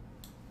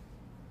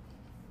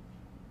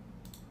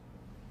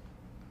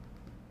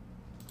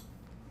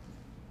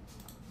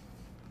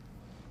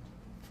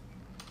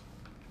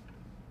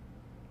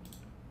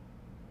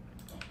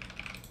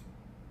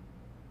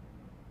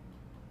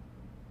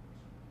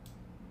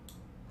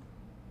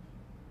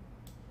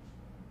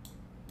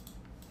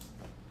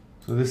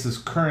 So this is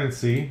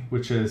currency,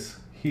 which is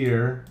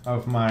here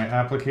of my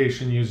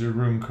application user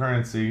room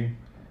currency.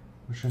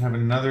 We should have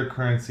another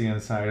currency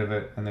inside of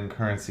it and then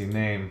currency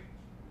name.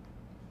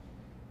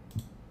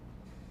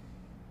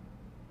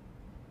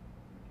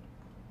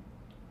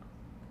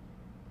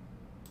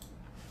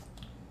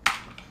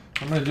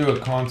 I'm going to do a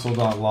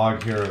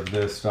console.log here of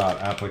this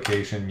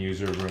application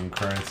user room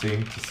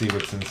currency to see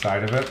what's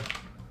inside of it.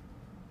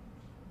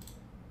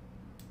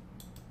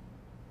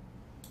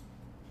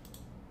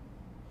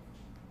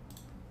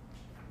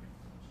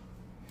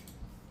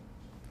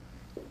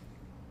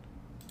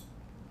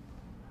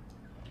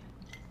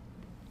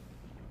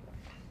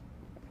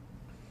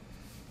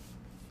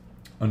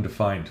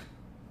 Undefined.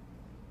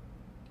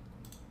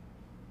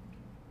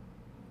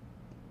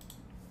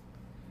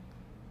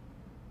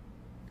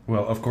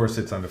 Well, of course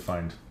it's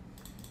undefined.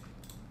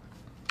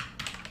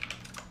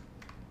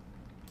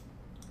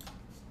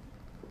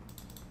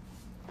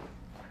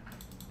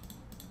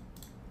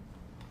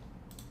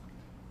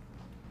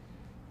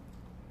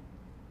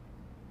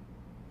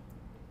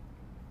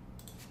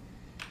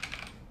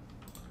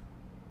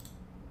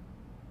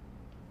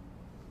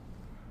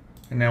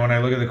 And now when I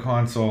look at the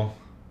console,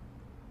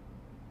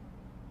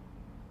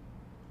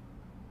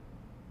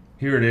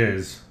 here it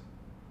is.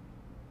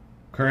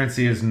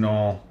 Currency is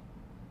null.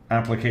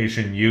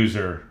 Application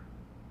user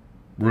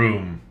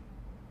room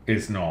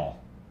is null.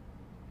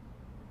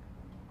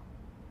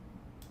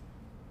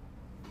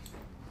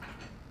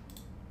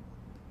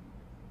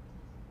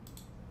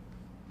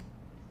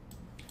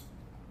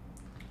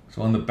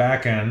 So on the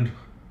back end,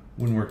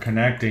 when we're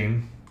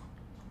connecting,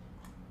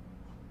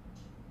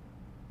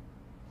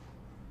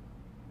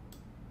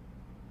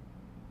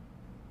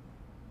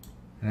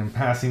 and I'm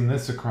passing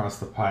this across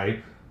the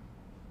pipe,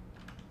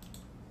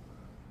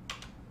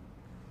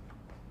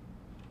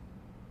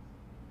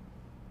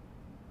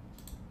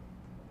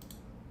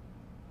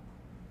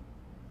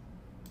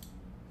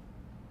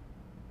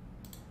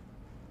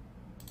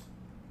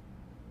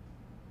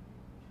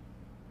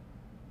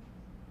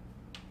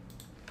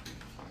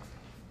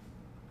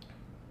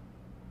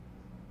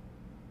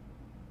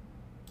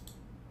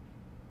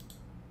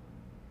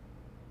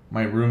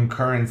 my room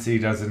currency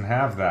doesn't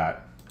have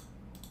that.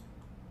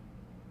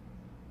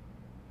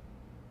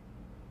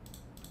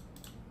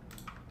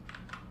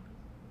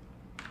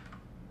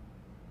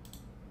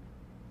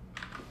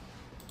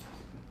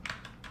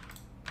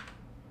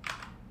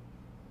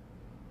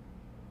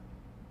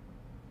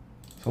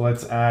 So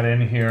let's add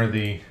in here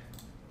the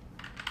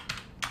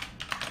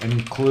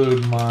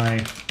include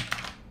my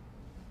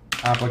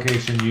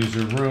application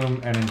user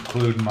room and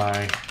include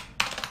my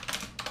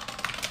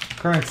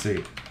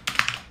currency.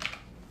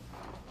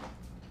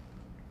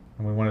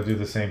 And we want to do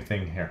the same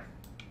thing here.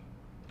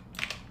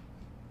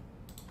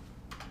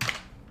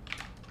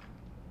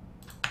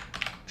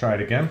 Try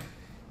it again.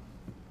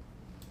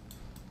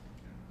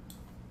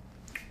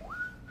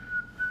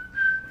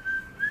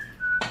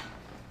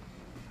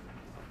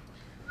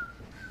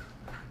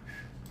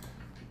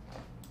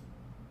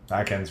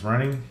 Backend's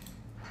running.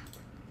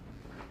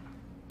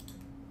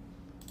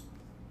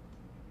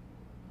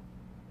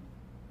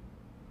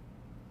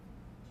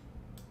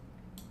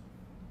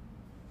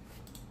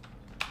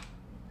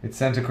 It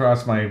sent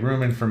across my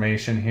room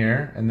information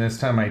here, and this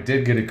time I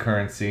did get a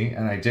currency,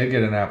 and I did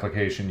get an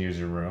application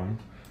user room.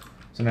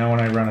 So now when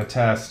I run a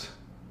test,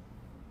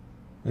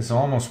 this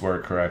almost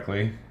worked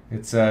correctly.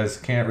 It says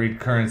can't read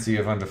currency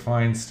of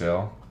undefined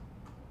still.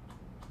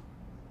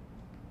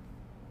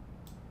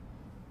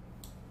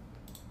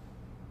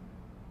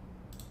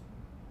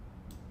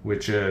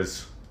 Which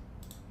is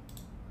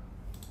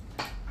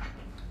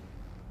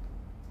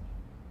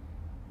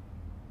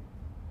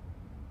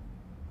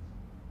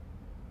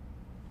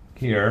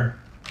here.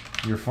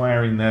 You're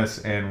firing this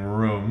in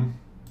room.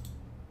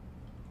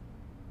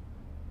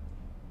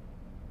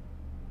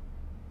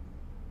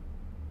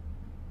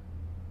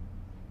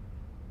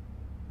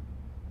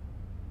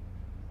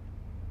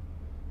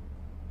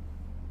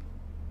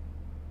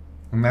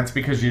 And that's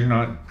because you're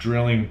not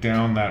drilling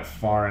down that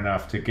far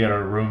enough to get a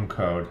room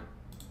code.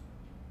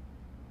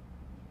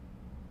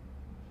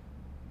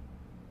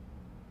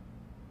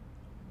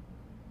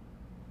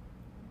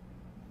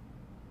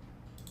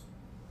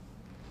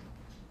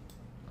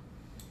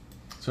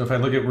 So if I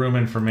look at room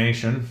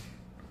information,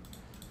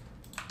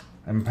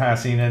 I'm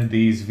passing in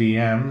these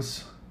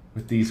VMs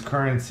with these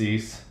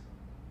currencies,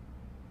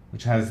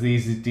 which has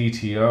these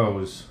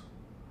DTOs,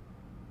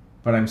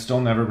 but I'm still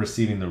never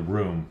receiving the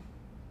room.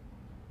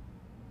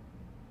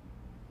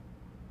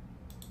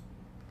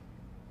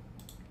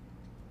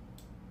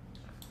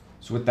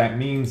 So what that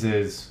means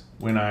is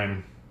when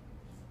I'm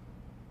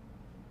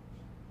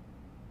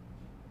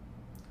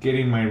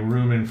getting my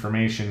room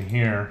information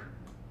here,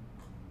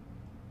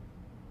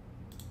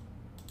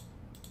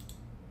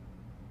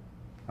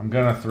 I'm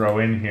gonna throw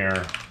in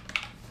here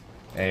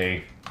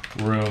a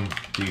room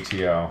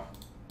DTO.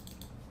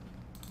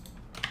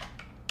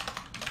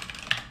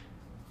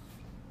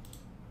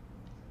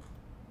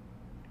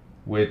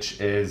 Which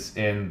is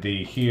in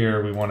the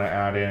here, we want to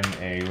add in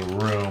a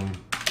room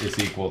is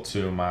equal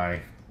to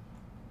my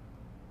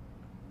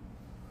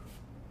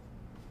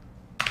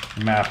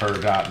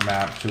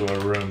mapper.map to a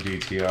room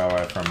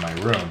DTO from my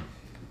room.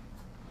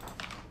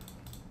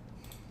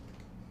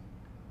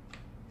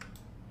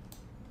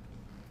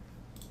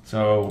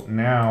 So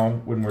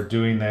now when we're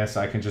doing this,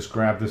 I can just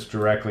grab this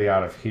directly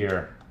out of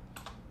here.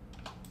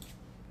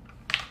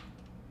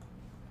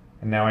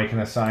 And now I can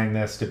assign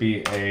this to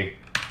be a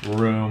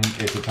room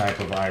is a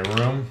type of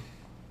iRoom.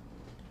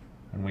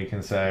 And we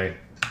can say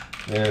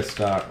this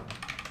dot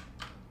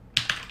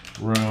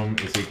room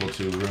is equal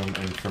to room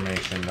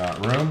information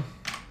dot room,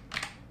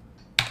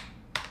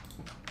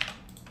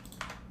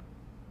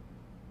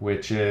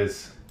 which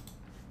is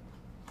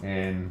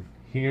in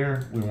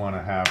here. We want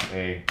to have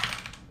a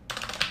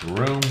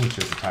room, which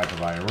is a type of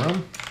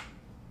iRoom.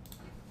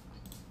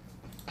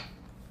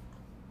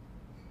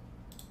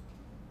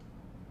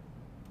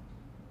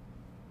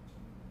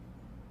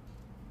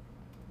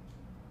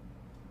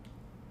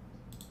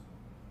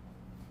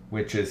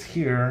 Which is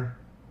here,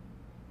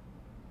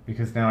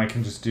 because now I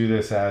can just do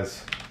this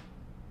as,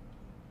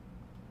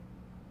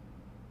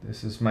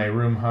 this is my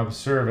room hub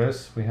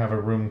service. We have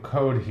a room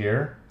code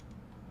here.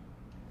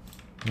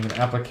 We have an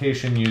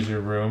application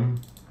user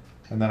room,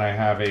 and then I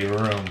have a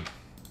room,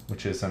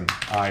 which is an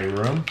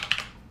iRoom.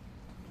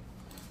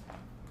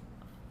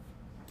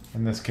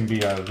 And this can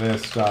be a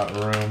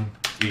this.room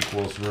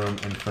equals room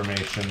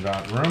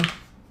information.room.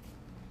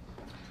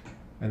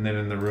 And then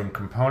in the room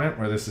component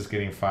where this is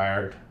getting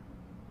fired,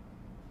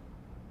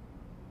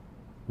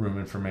 room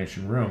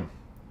information room.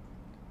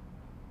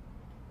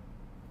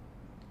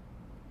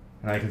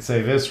 And I can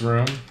say this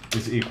room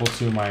is equal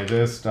to my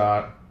this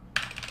dot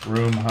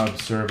room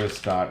hub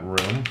service dot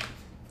room.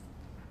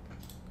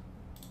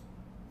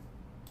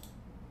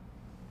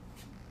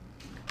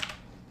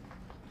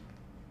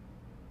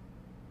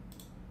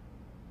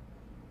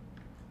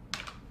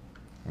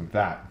 Like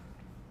that.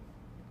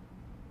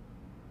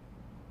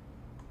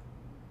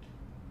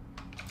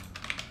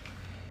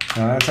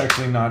 Now that's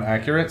actually not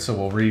accurate, so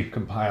we'll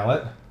recompile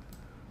it.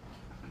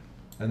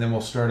 And then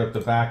we'll start up the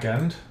back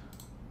end.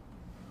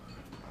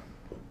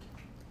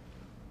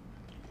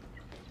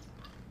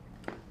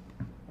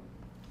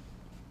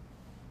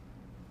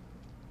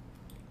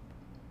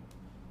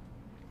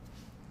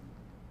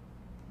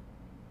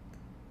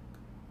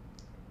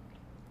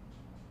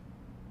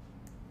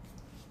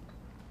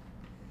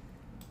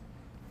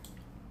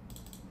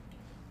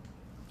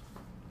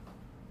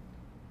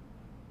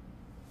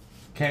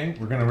 Okay,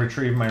 we're going to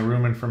retrieve my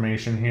room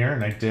information here,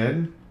 and I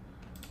did.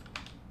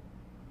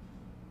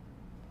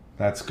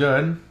 That's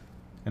good.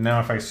 And now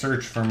if I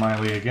search for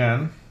Miley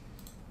again,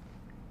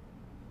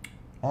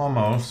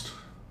 almost.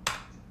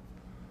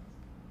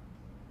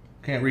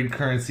 Can't read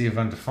currency of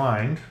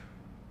undefined.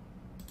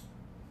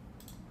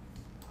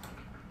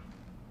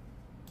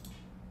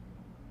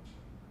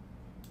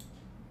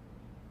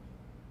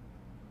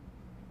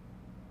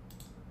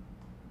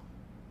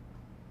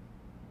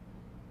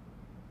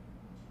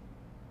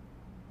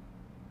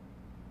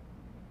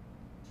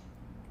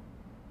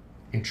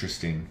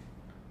 Interesting.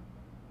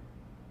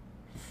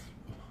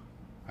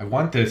 I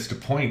want this to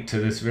point to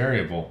this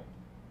variable,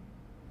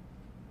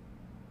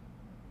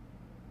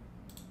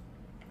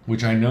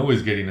 which I know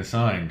is getting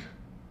assigned.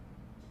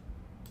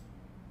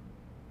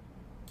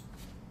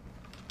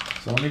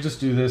 So let me just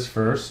do this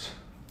first.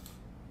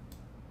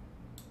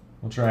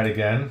 We'll try it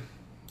again.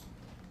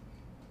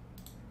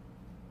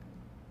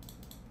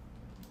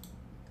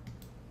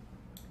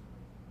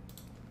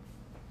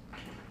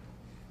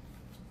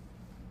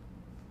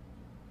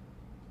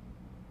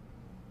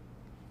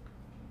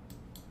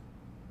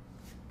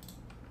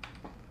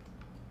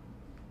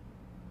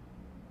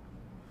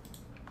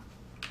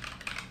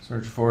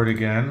 Search for it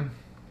again.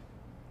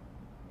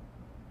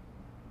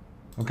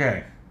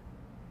 Okay.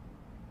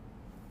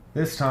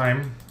 This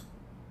time,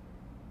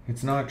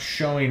 it's not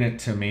showing it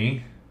to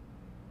me.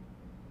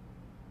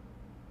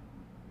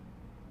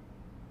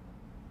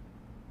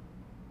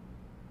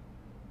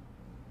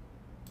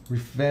 We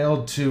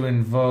failed to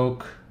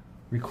invoke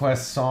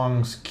request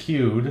songs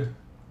queued.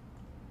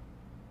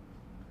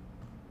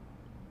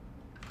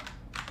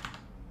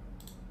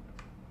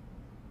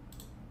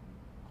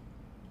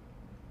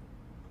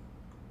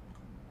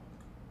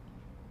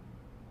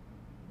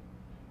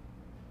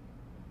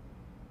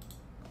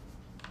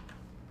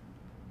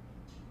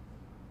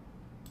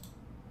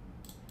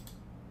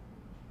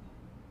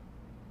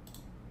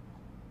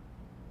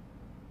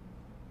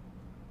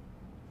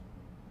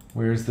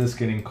 Where is this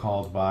getting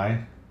called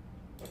by?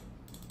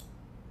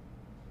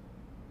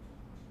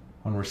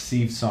 On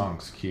receive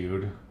songs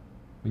queued,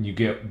 when you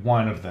get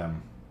one of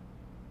them.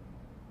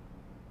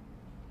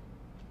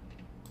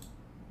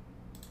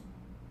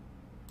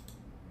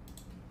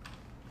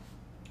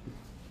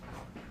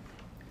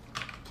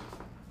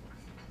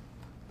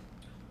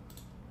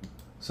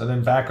 So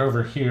then back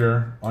over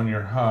here on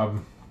your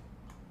hub,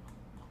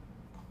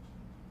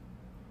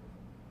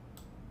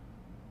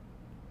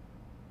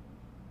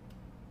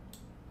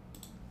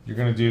 you're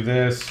going to do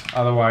this.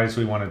 Otherwise,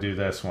 we want to do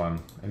this one.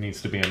 It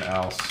needs to be an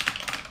else.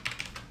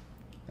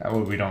 That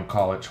way we don't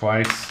call it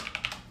twice.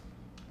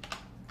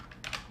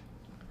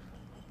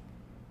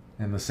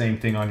 And the same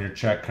thing on your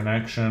check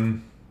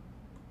connection.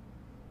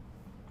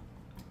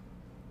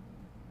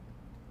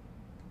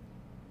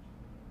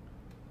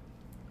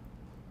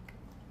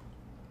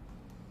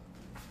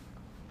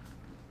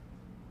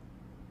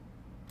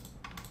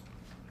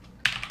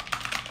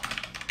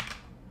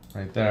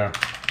 Right there.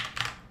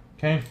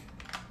 Okay.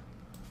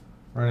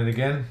 Run it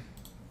again.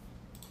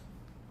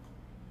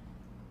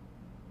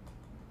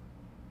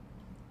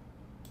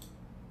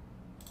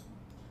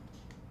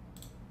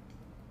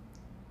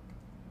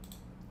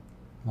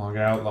 Log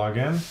out, log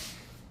in.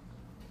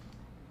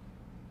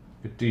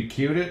 It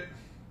dequeued it.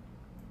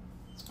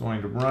 It's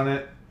going to run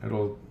it.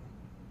 It'll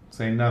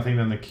say nothing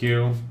in the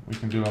queue. We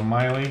can do a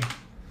Miley,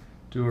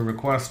 do a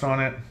request on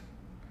it.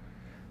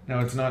 Now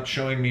it's not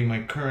showing me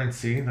my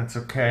currency. That's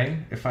okay.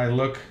 If I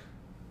look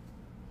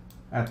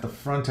at the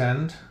front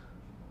end,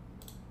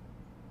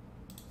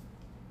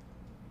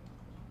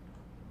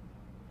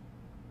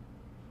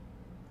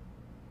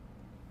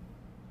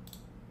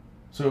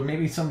 so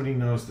maybe somebody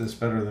knows this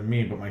better than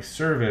me, but my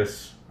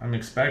service, I'm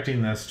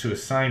expecting this to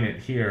assign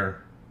it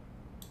here.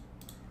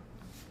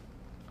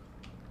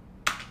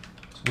 So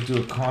we'll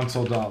do a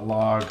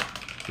console.log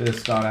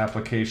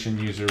this.application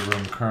user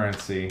room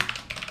currency.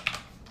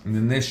 And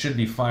then this should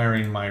be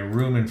firing my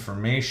room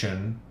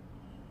information,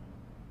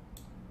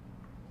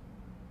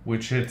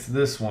 which hits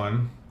this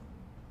one.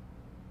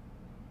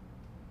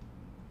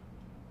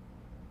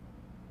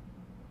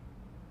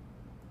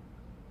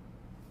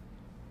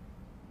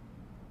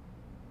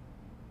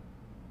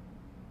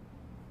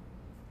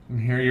 And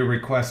here you're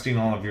requesting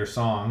all of your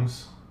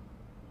songs.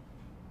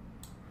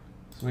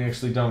 So we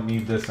actually don't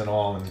need this at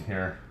all in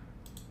here.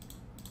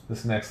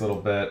 This next little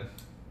bit.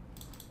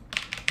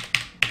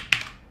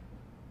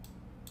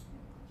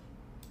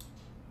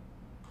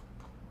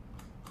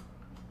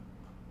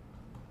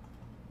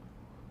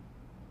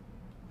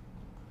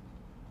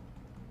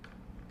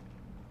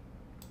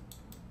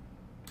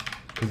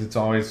 Because it's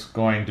always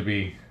going to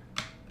be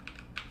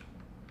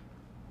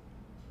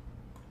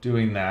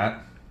doing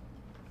that.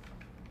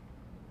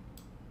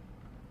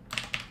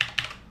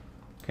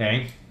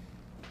 Okay.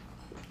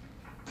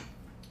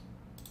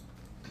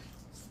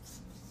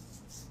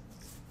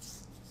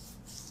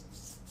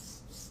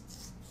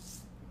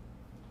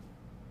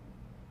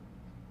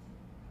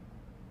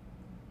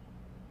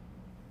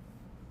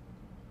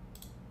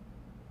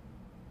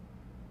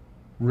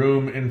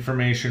 Room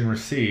information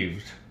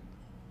received,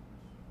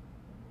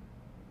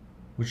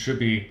 which should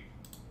be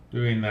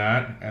doing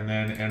that. And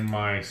then in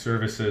my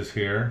services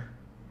here,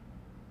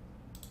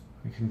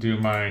 I can do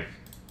my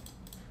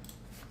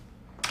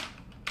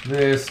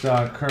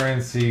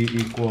this.currency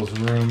equals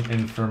room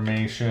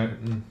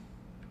information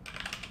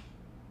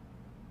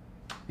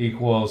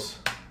equals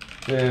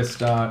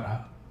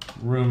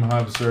this.room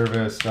hub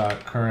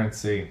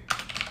service.currency.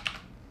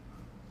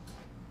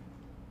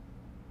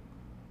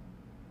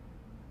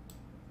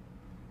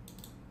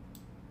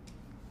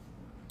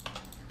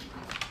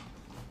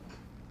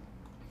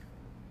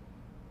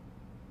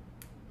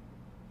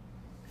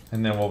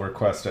 and then we'll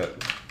request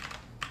it.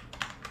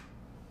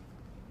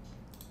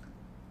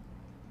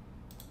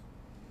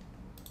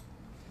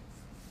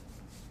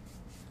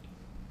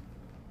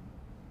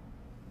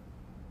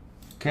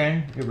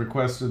 Okay, it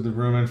requested the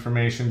room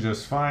information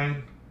just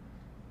fine.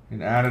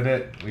 It added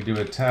it. We do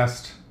a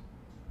test.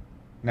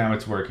 Now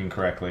it's working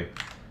correctly.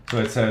 So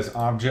it says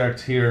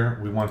object here.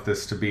 We want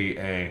this to be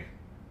a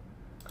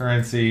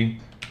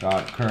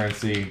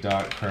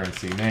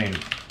currency.currency.currency name.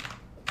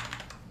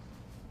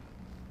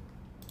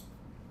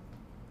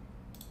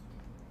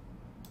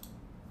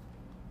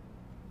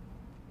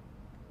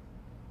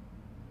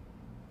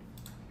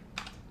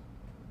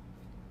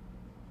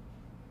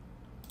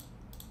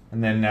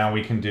 And then now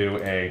we can do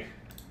a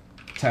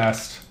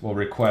test. We'll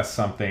request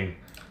something.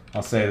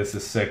 I'll say this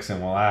is 6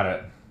 and we'll add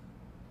it.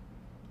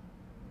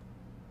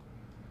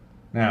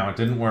 Now it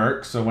didn't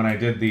work, so when I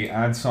did the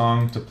add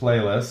song to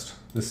playlist,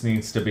 this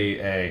needs to be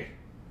a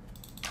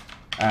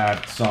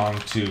add song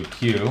to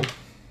queue,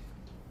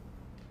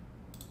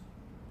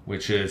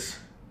 which is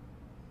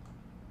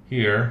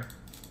here.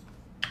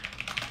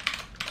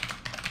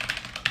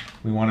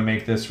 We want to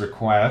make this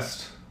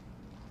request,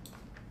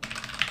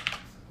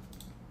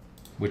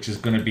 which is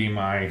going to be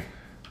my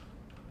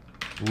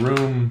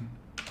room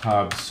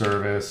hub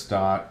service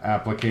dot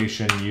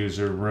application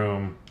user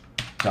room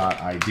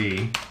dot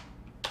ID.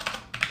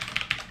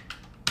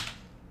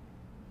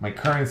 My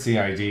currency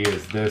ID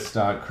is this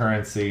dot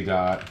currency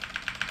dot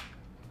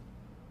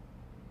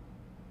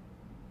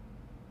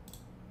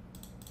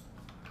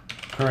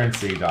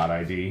currency dot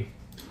ID.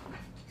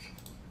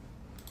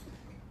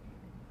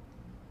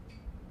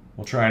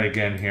 We'll try it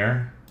again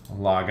here.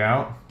 Log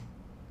out,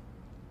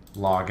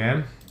 log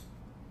in.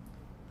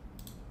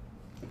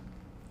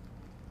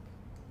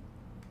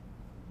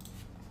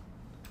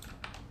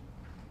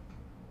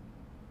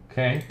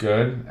 Okay,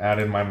 good.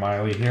 Added my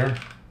Miley here.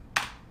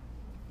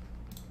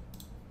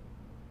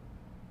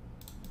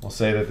 We'll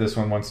say that this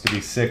one wants to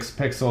be 6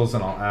 pixels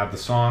and I'll add the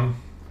song.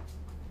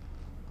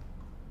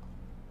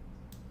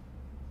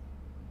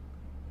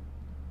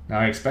 Now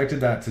I expected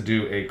that to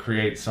do a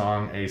create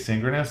song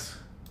asynchronous,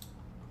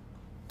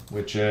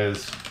 which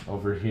is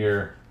over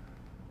here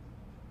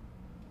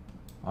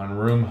on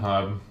Room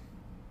Hub.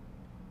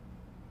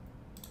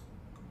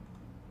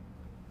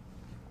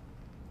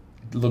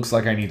 It looks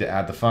like I need to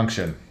add the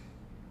function.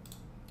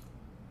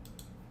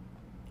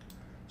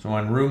 So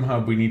on Room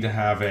Hub we need to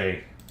have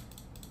a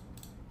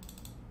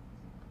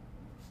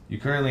You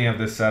currently have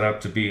this set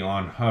up to be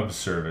on hub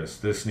service.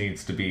 This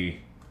needs to be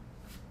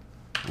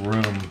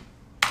room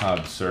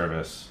hub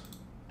service.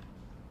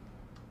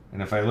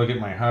 And if I look at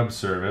my hub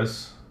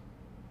service,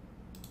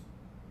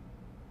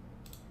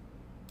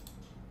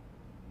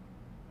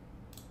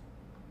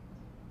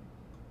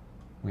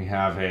 we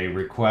have a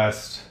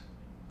request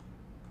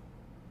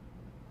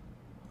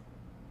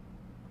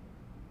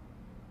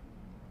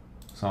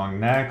song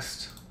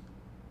next,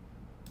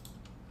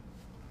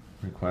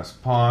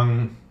 request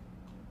Pong,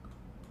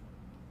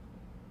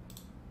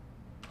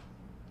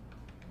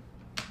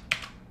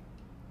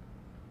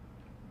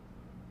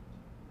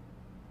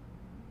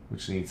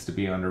 which needs to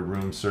be under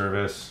room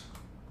service.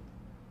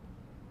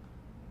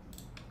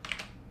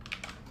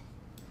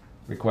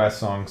 Request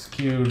songs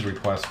queued,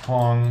 request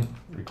Pong,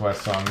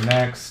 request song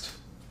next.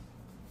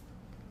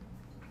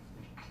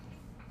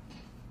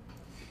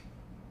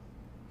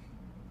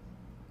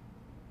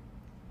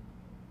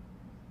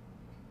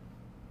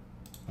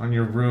 On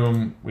your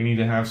room, we need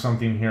to have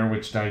something here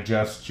which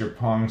digests your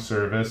Pong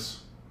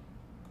service.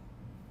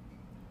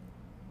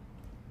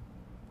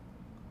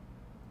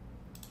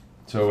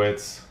 So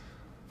it's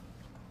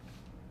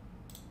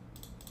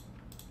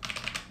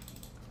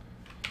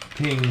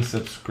ping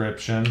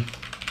subscription.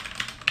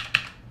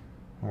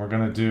 And we're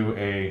going to do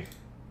a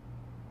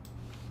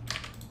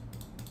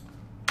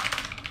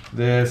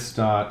this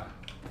dot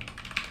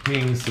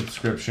ping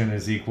subscription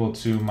is equal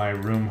to my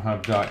room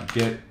hub dot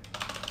get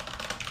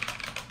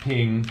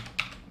ping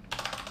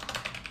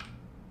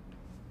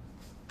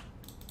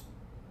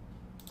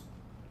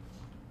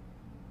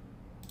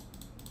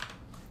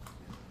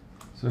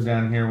so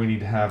down here we need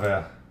to have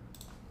a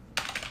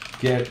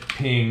get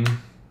ping,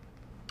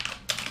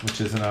 which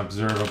is an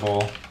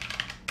observable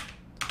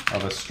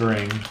of a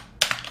string,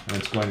 and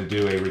it's going to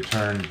do a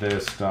return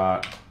this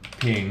dot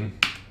ping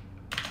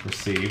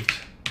received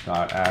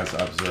dot as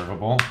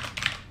observable.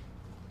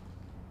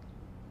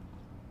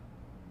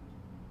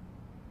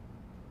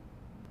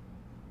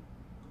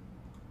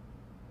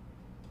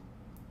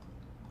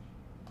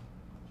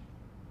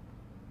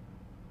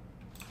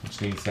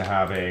 Which needs to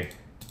have a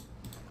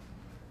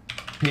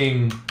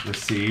ping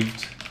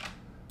received,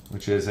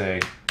 which is a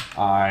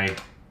I.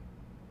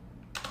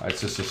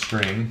 It's just a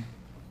string.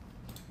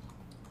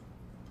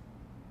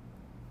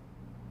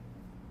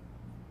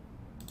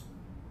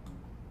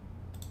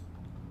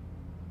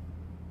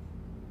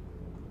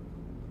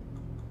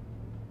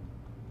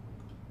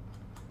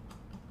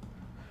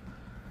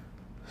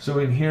 So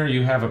in here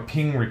you have a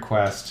ping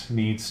request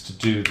needs to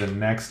do the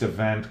next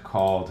event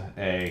called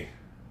a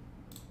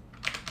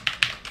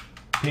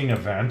ping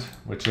event,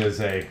 which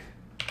is a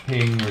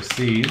ping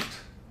received,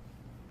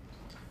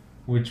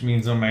 which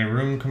means on my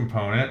room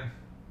component,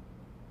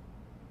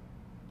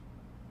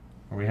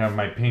 where we have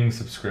my ping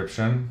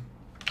subscription,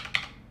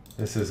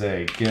 this is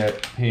a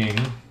get ping.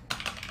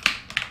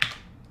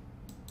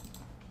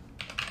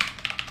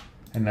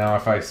 And now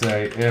if I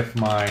say if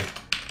my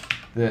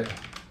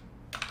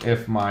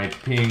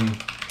ping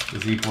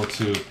is equal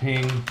to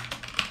ping,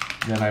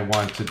 then I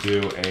want to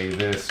do a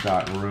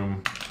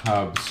this.room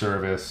hub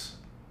service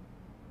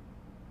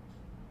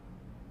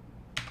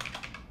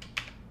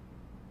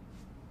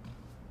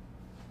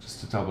just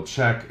to double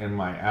check in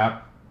my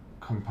app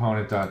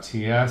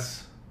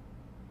component.ts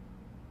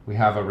we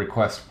have a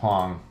request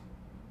pong.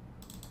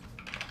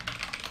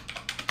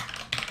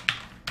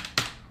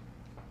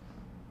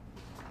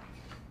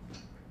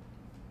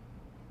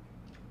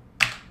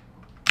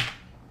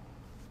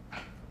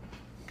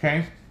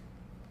 Okay.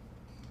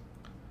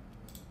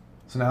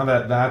 So now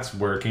that that's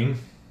working,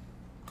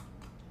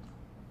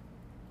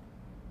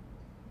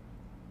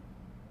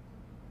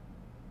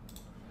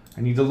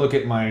 I need to look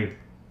at my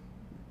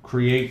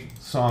create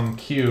song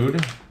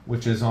queued,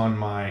 which is on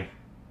my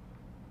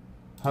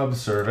hub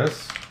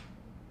service.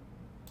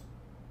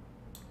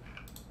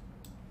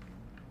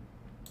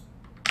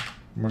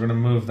 We're going to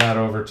move that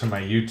over to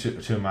my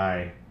YouTube, to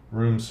my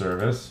room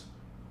service.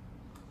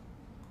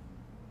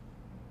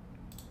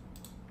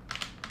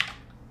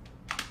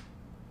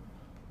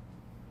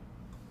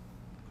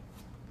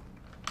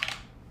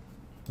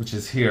 Which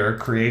is here,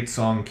 create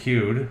song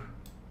queued,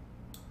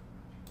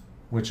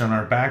 which on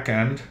our back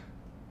end,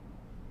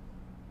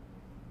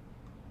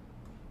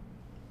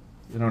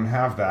 we don't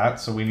have that,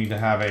 so we need to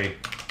have a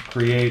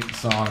create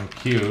song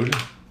queued,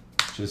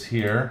 which is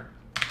here.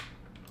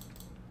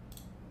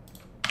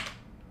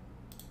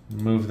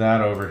 Move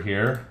that over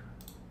here.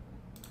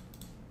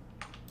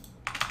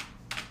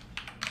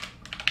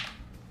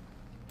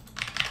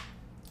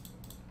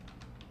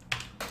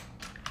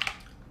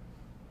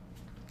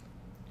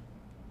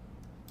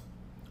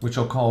 Which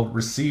I'll call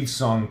receive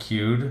song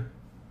queued,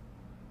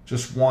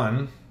 just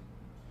one,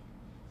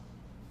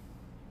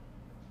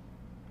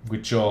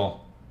 which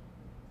will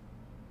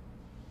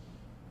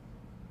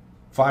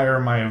fire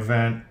my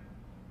event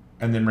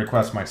and then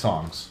request my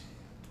songs.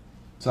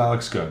 So that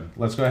looks good.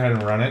 Let's go ahead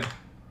and run it.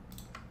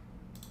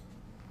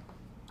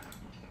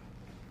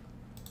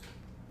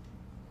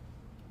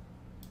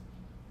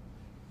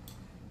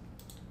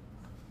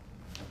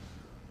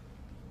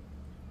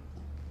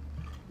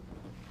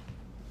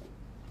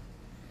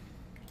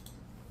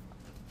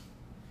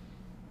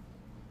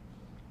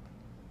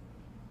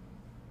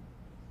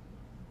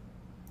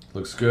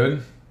 Looks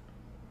good.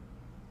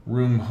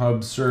 Room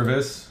hub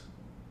service.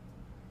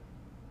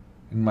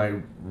 In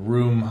my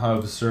room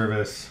hub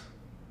service,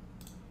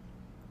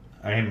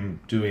 I am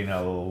doing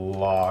a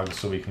log,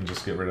 so we can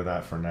just get rid of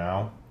that for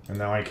now. And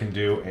now I can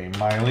do a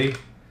Miley,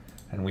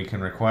 and we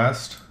can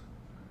request.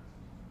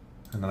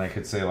 And then I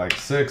could say like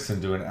 6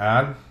 and do an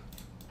add.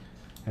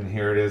 And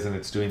here it is, and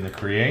it's doing the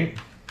create.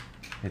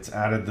 It's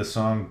added the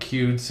song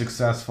queued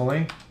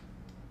successfully.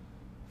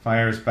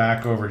 Fires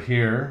back over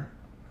here.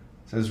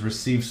 Says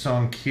receive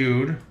song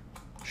queued.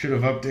 Should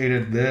have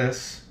updated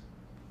this.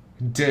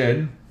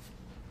 Did.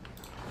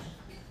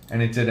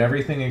 And it did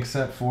everything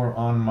except for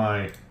on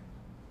my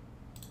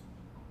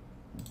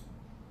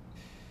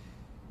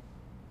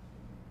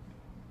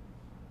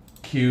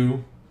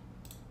queue.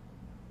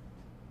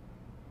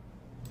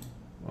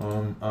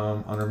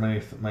 Under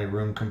my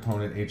room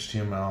component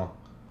HTML,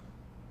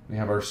 we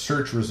have our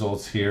search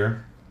results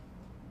here.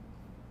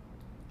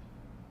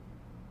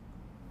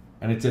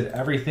 And it did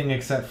everything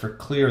except for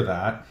clear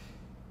that,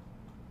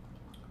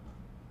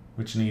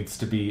 which needs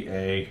to be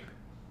a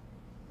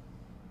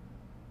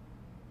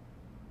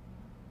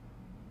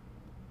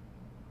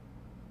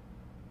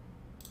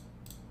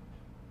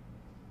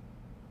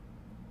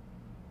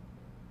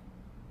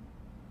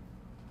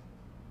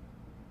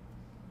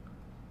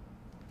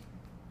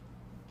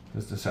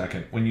just a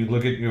second. When you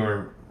look at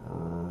your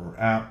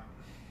app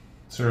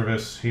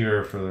service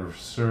here for the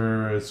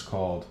service, it's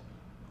called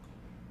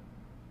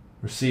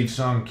receive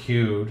song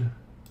queued.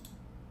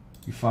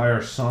 You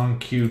fire song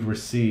queued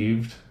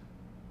received,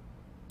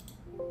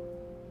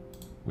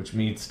 which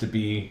needs to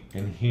be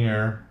in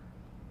here.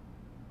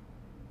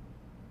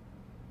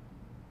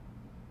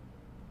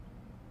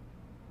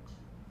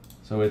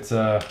 So it's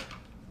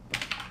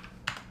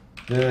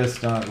this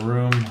dot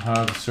room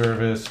hub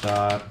service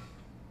dot.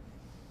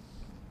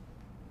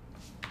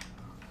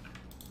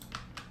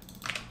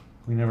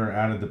 We never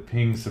added the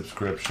ping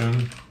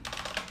subscription.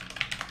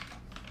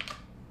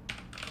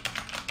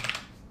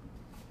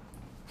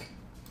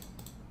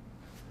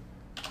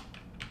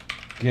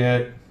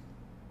 Get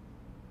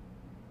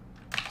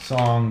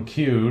song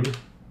queued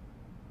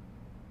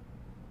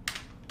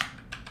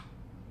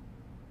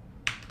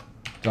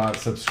dot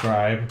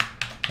subscribe,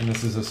 and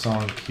this is a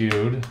song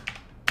queued,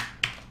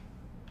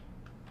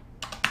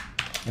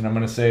 and I'm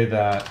going to say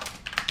that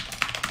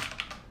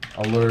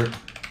alert,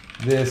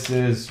 this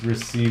is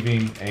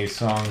receiving a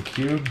song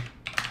queued,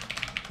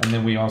 and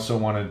then we also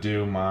want to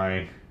do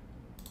my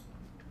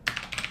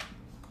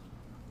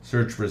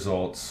search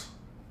results,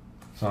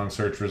 song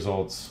search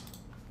results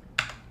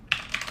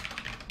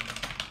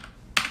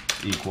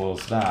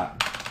equals that.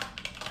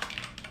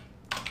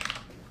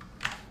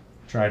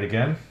 Try it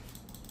again.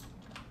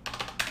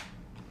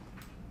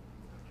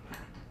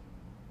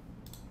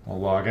 We'll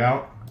log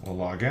out, we'll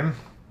log in.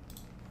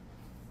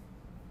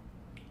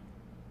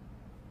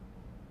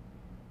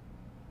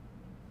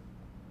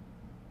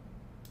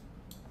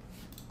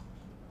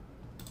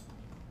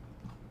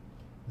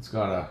 It's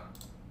got a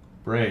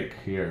break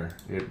here.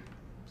 It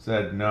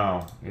said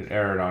no, it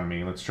errored on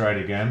me. Let's try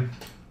it again.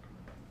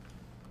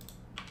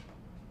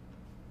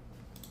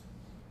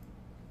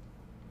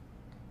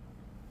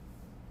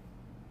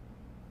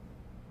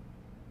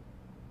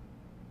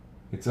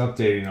 It's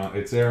updating on,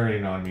 it's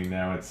erroring on me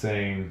now. It's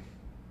saying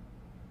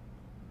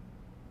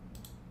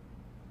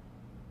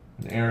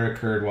an error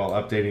occurred while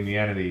updating the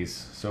entities.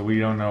 So we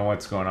don't know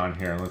what's going on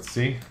here. Let's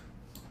see.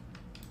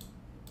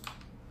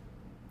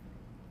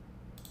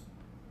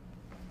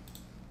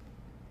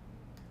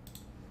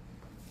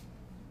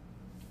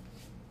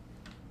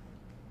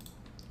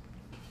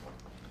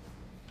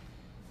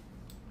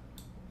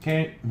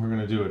 Okay, we're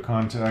going to do a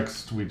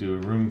context. We do a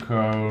room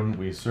code.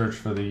 We search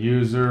for the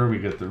user. We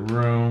get the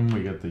room.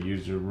 We get the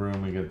user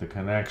room. We get the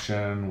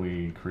connection.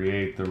 We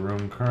create the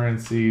room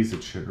currencies.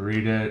 It should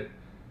read it.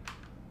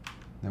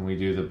 Then we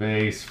do the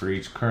base for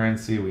each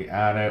currency. We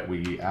add it.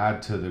 We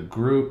add to the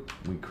group.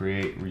 We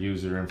create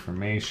user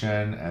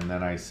information. And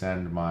then I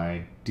send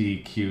my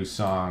DQ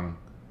song.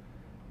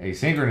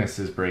 Asynchronous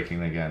is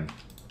breaking again.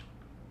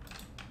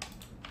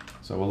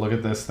 So we'll look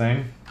at this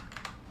thing.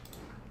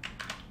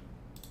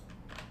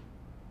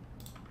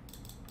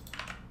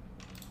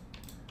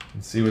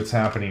 And see what's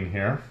happening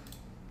here.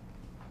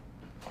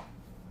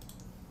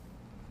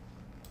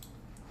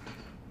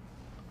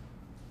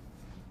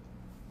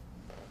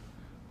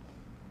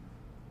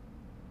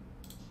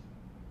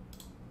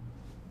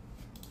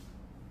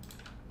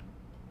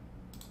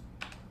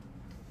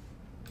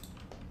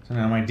 So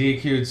now my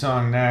DQ'd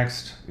song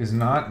next is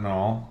not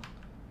null.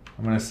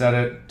 I'm going to set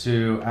it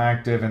to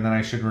active and then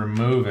I should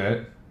remove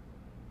it.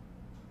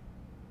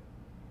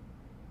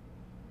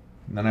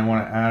 And then I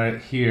want to add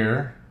it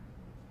here.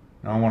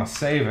 Now I want to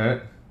save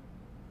it,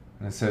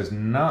 and it says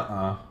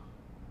nuh-uh.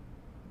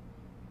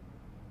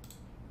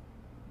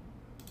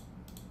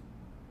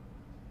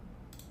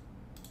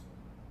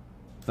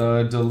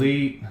 The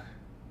delete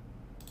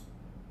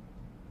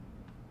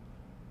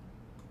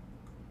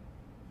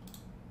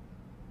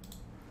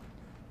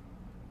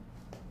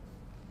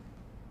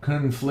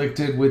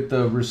conflicted with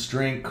the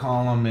restraint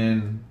column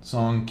in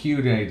song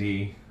queued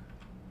ID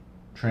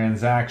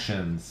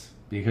transactions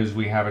because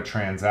we have a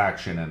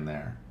transaction in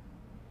there.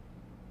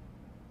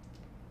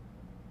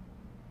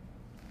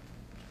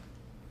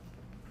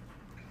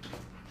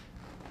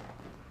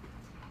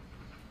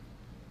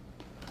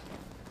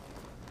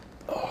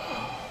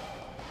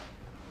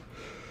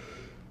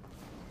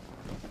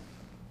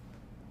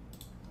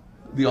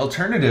 The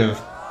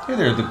alternative, hey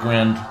there, the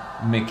Grand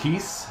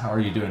Mikis. How are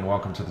you doing?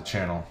 Welcome to the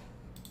channel.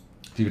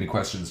 If you have any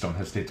questions, don't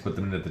hesitate to put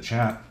them into the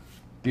chat.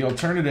 The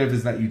alternative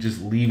is that you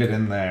just leave it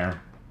in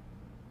there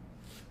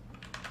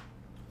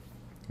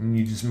and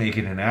you just make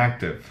it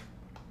inactive.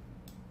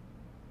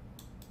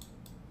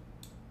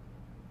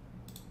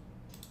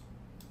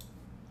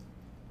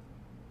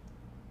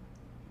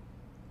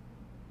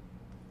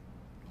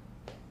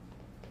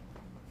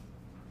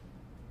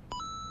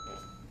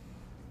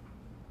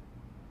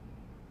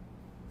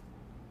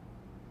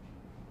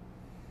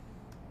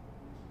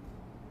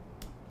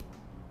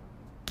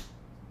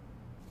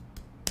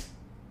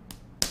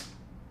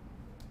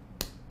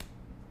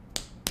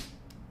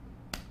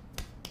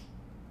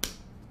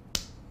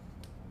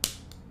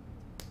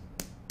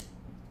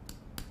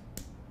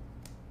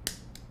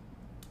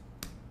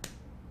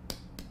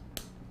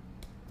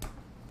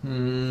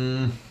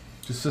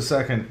 Just a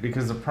second,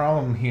 because the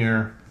problem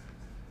here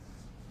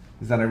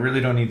is that I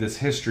really don't need this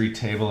history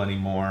table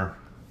anymore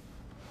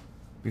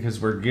because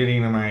we're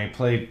getting my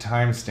played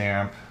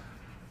timestamp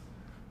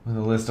with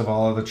a list of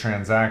all of the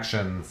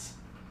transactions.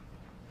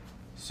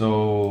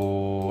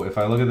 So if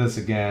I look at this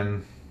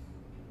again,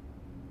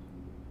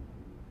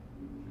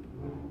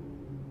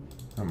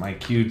 at my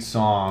queued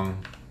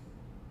song,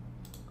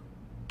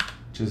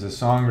 which is a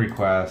song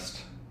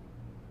request,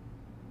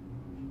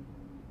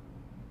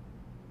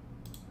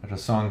 a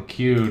song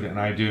queued, and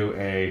I do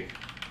a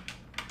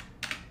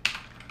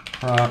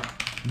prop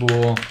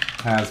bool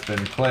has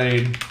been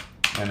played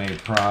and a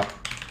prop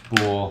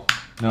bool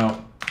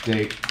no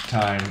date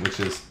time,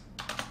 which is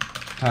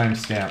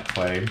timestamp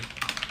played.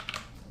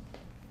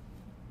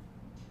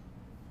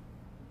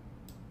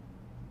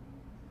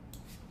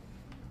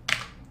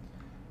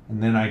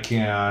 And then I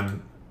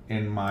can,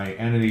 in my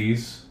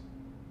entities,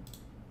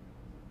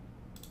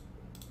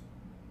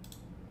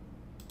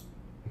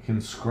 I can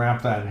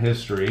scrap that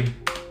history.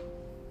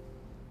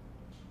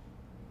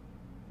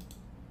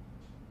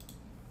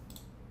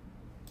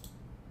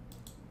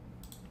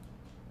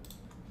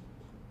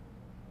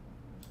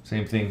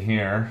 Same thing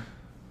here.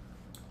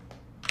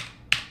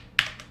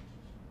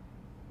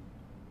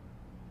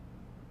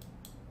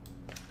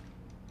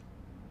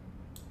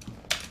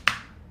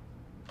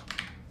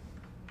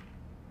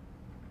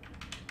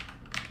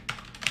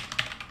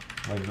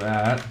 like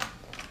that.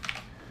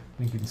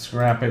 We can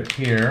scrap it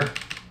here.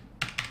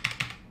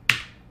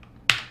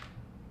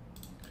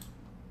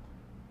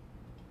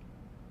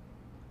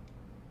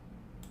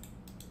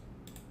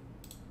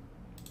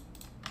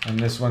 And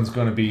this one's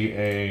going to be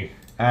a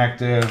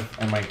active,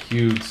 and my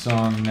queued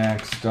song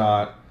next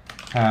dot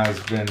has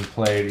been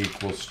played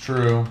equals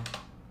true,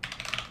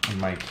 and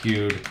my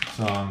queued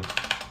song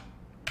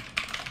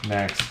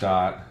next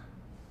dot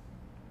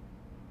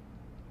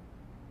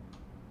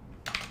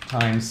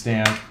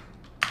timestamp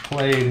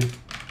played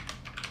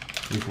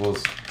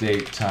equals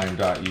date time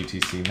dot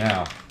UTC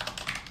now.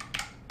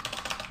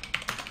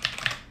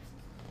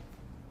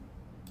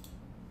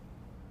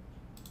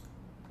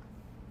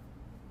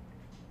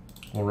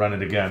 We'll run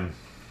it again.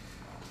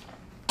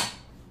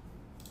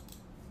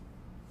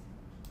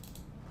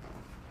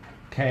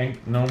 Okay,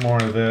 no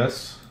more of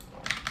this.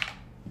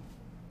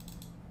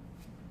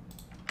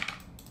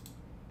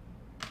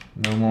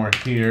 No more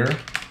here.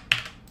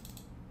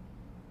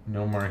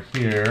 No more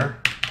here.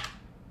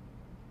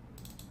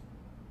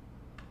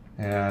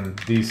 And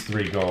these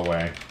three go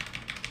away.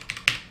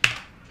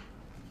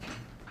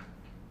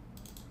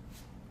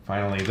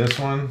 Finally this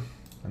one,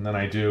 and then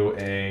I do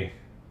a,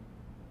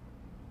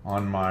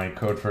 on my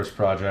Code First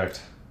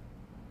project,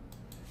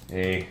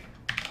 a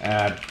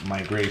add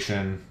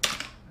migration,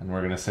 and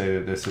we're going to say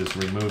that this is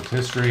removed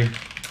history. And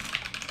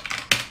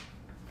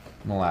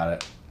we'll add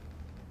it.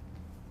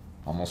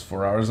 Almost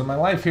 4 hours of my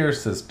life here,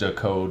 says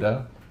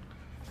Dakota.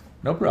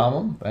 No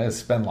problem. I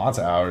spend lots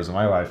of hours of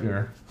my life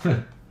here.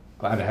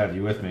 Glad to have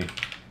you with me.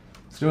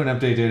 Let's do an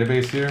update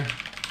database here.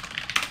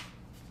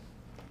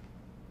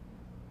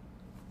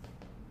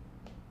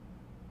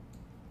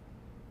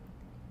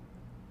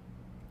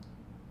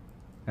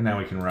 And now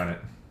we can run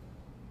it.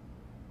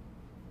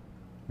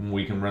 And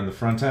we can run the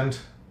front end.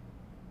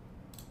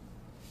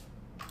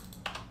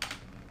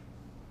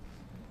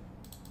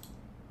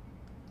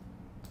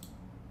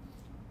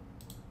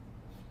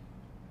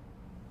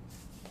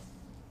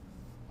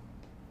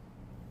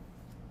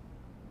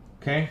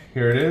 Okay,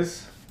 here it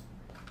is.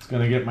 It's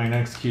going to get my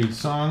next queued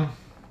song.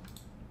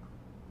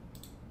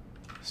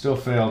 Still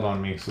failed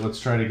on me, so let's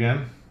try it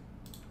again.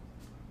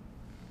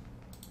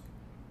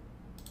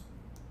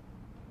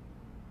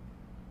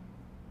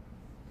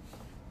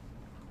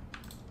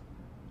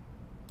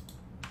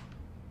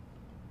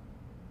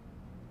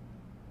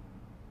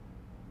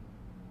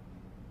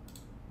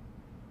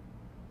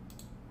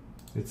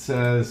 It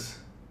says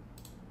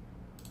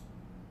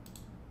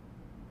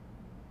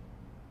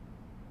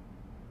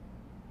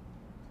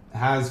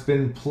has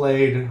been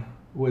played,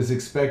 was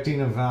expecting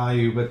a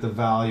value, but the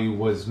value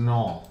was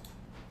null.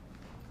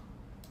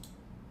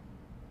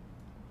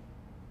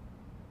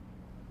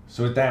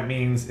 So what that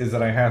means is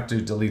that I have to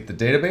delete the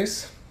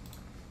database.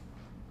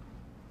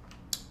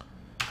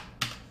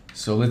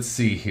 So let's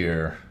see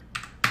here.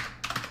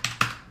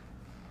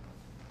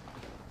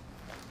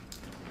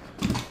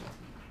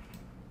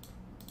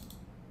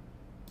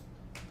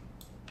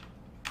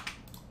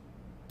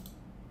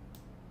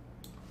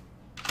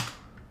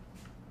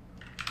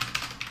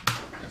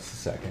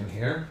 Second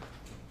here.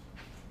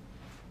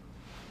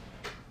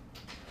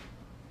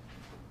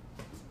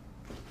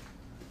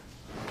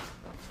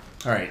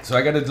 All right, so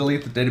I got to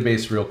delete the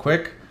database real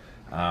quick.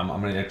 I'm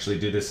going to actually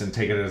do this and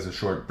take it as a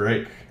short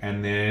break.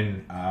 And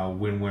then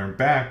when we're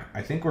back,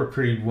 I think we're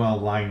pretty well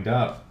lined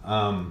up.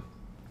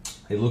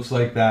 It looks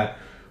like that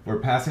we're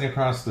passing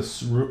across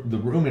the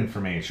room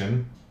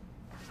information.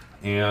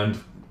 And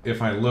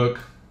if I look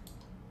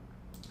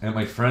at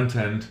my front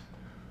end,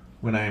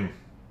 when I'm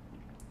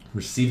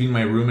receiving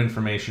my room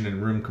information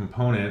and room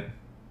component,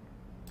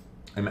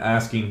 I'm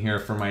asking here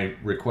for my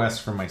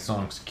request for my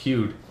songs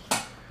queued.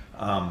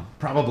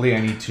 Probably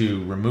I need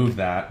to remove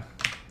that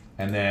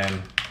and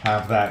then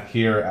have that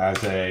here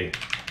as a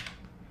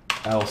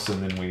else,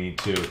 and then we need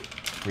to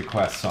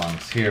request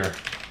songs here.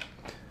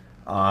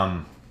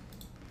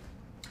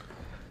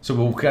 So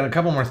we've got a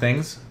couple more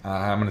things.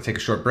 I'm going to take a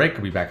short break.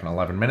 I'll be back in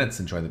 11 minutes.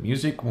 Enjoy the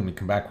music. When we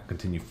come back, we'll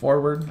continue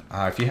forward.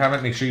 If you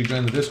haven't, make sure you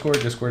join the Discord,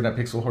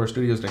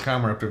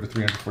 discord.pixelhorrorstudios.com. We're up to over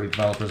 340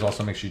 developers.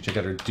 Also, make sure you check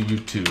out our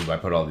YouTube. I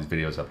put all these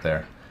videos up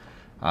there.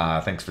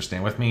 Thanks for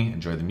staying with me.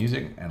 Enjoy the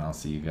music, and I'll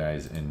see you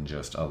guys in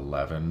just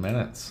 11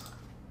 minutes.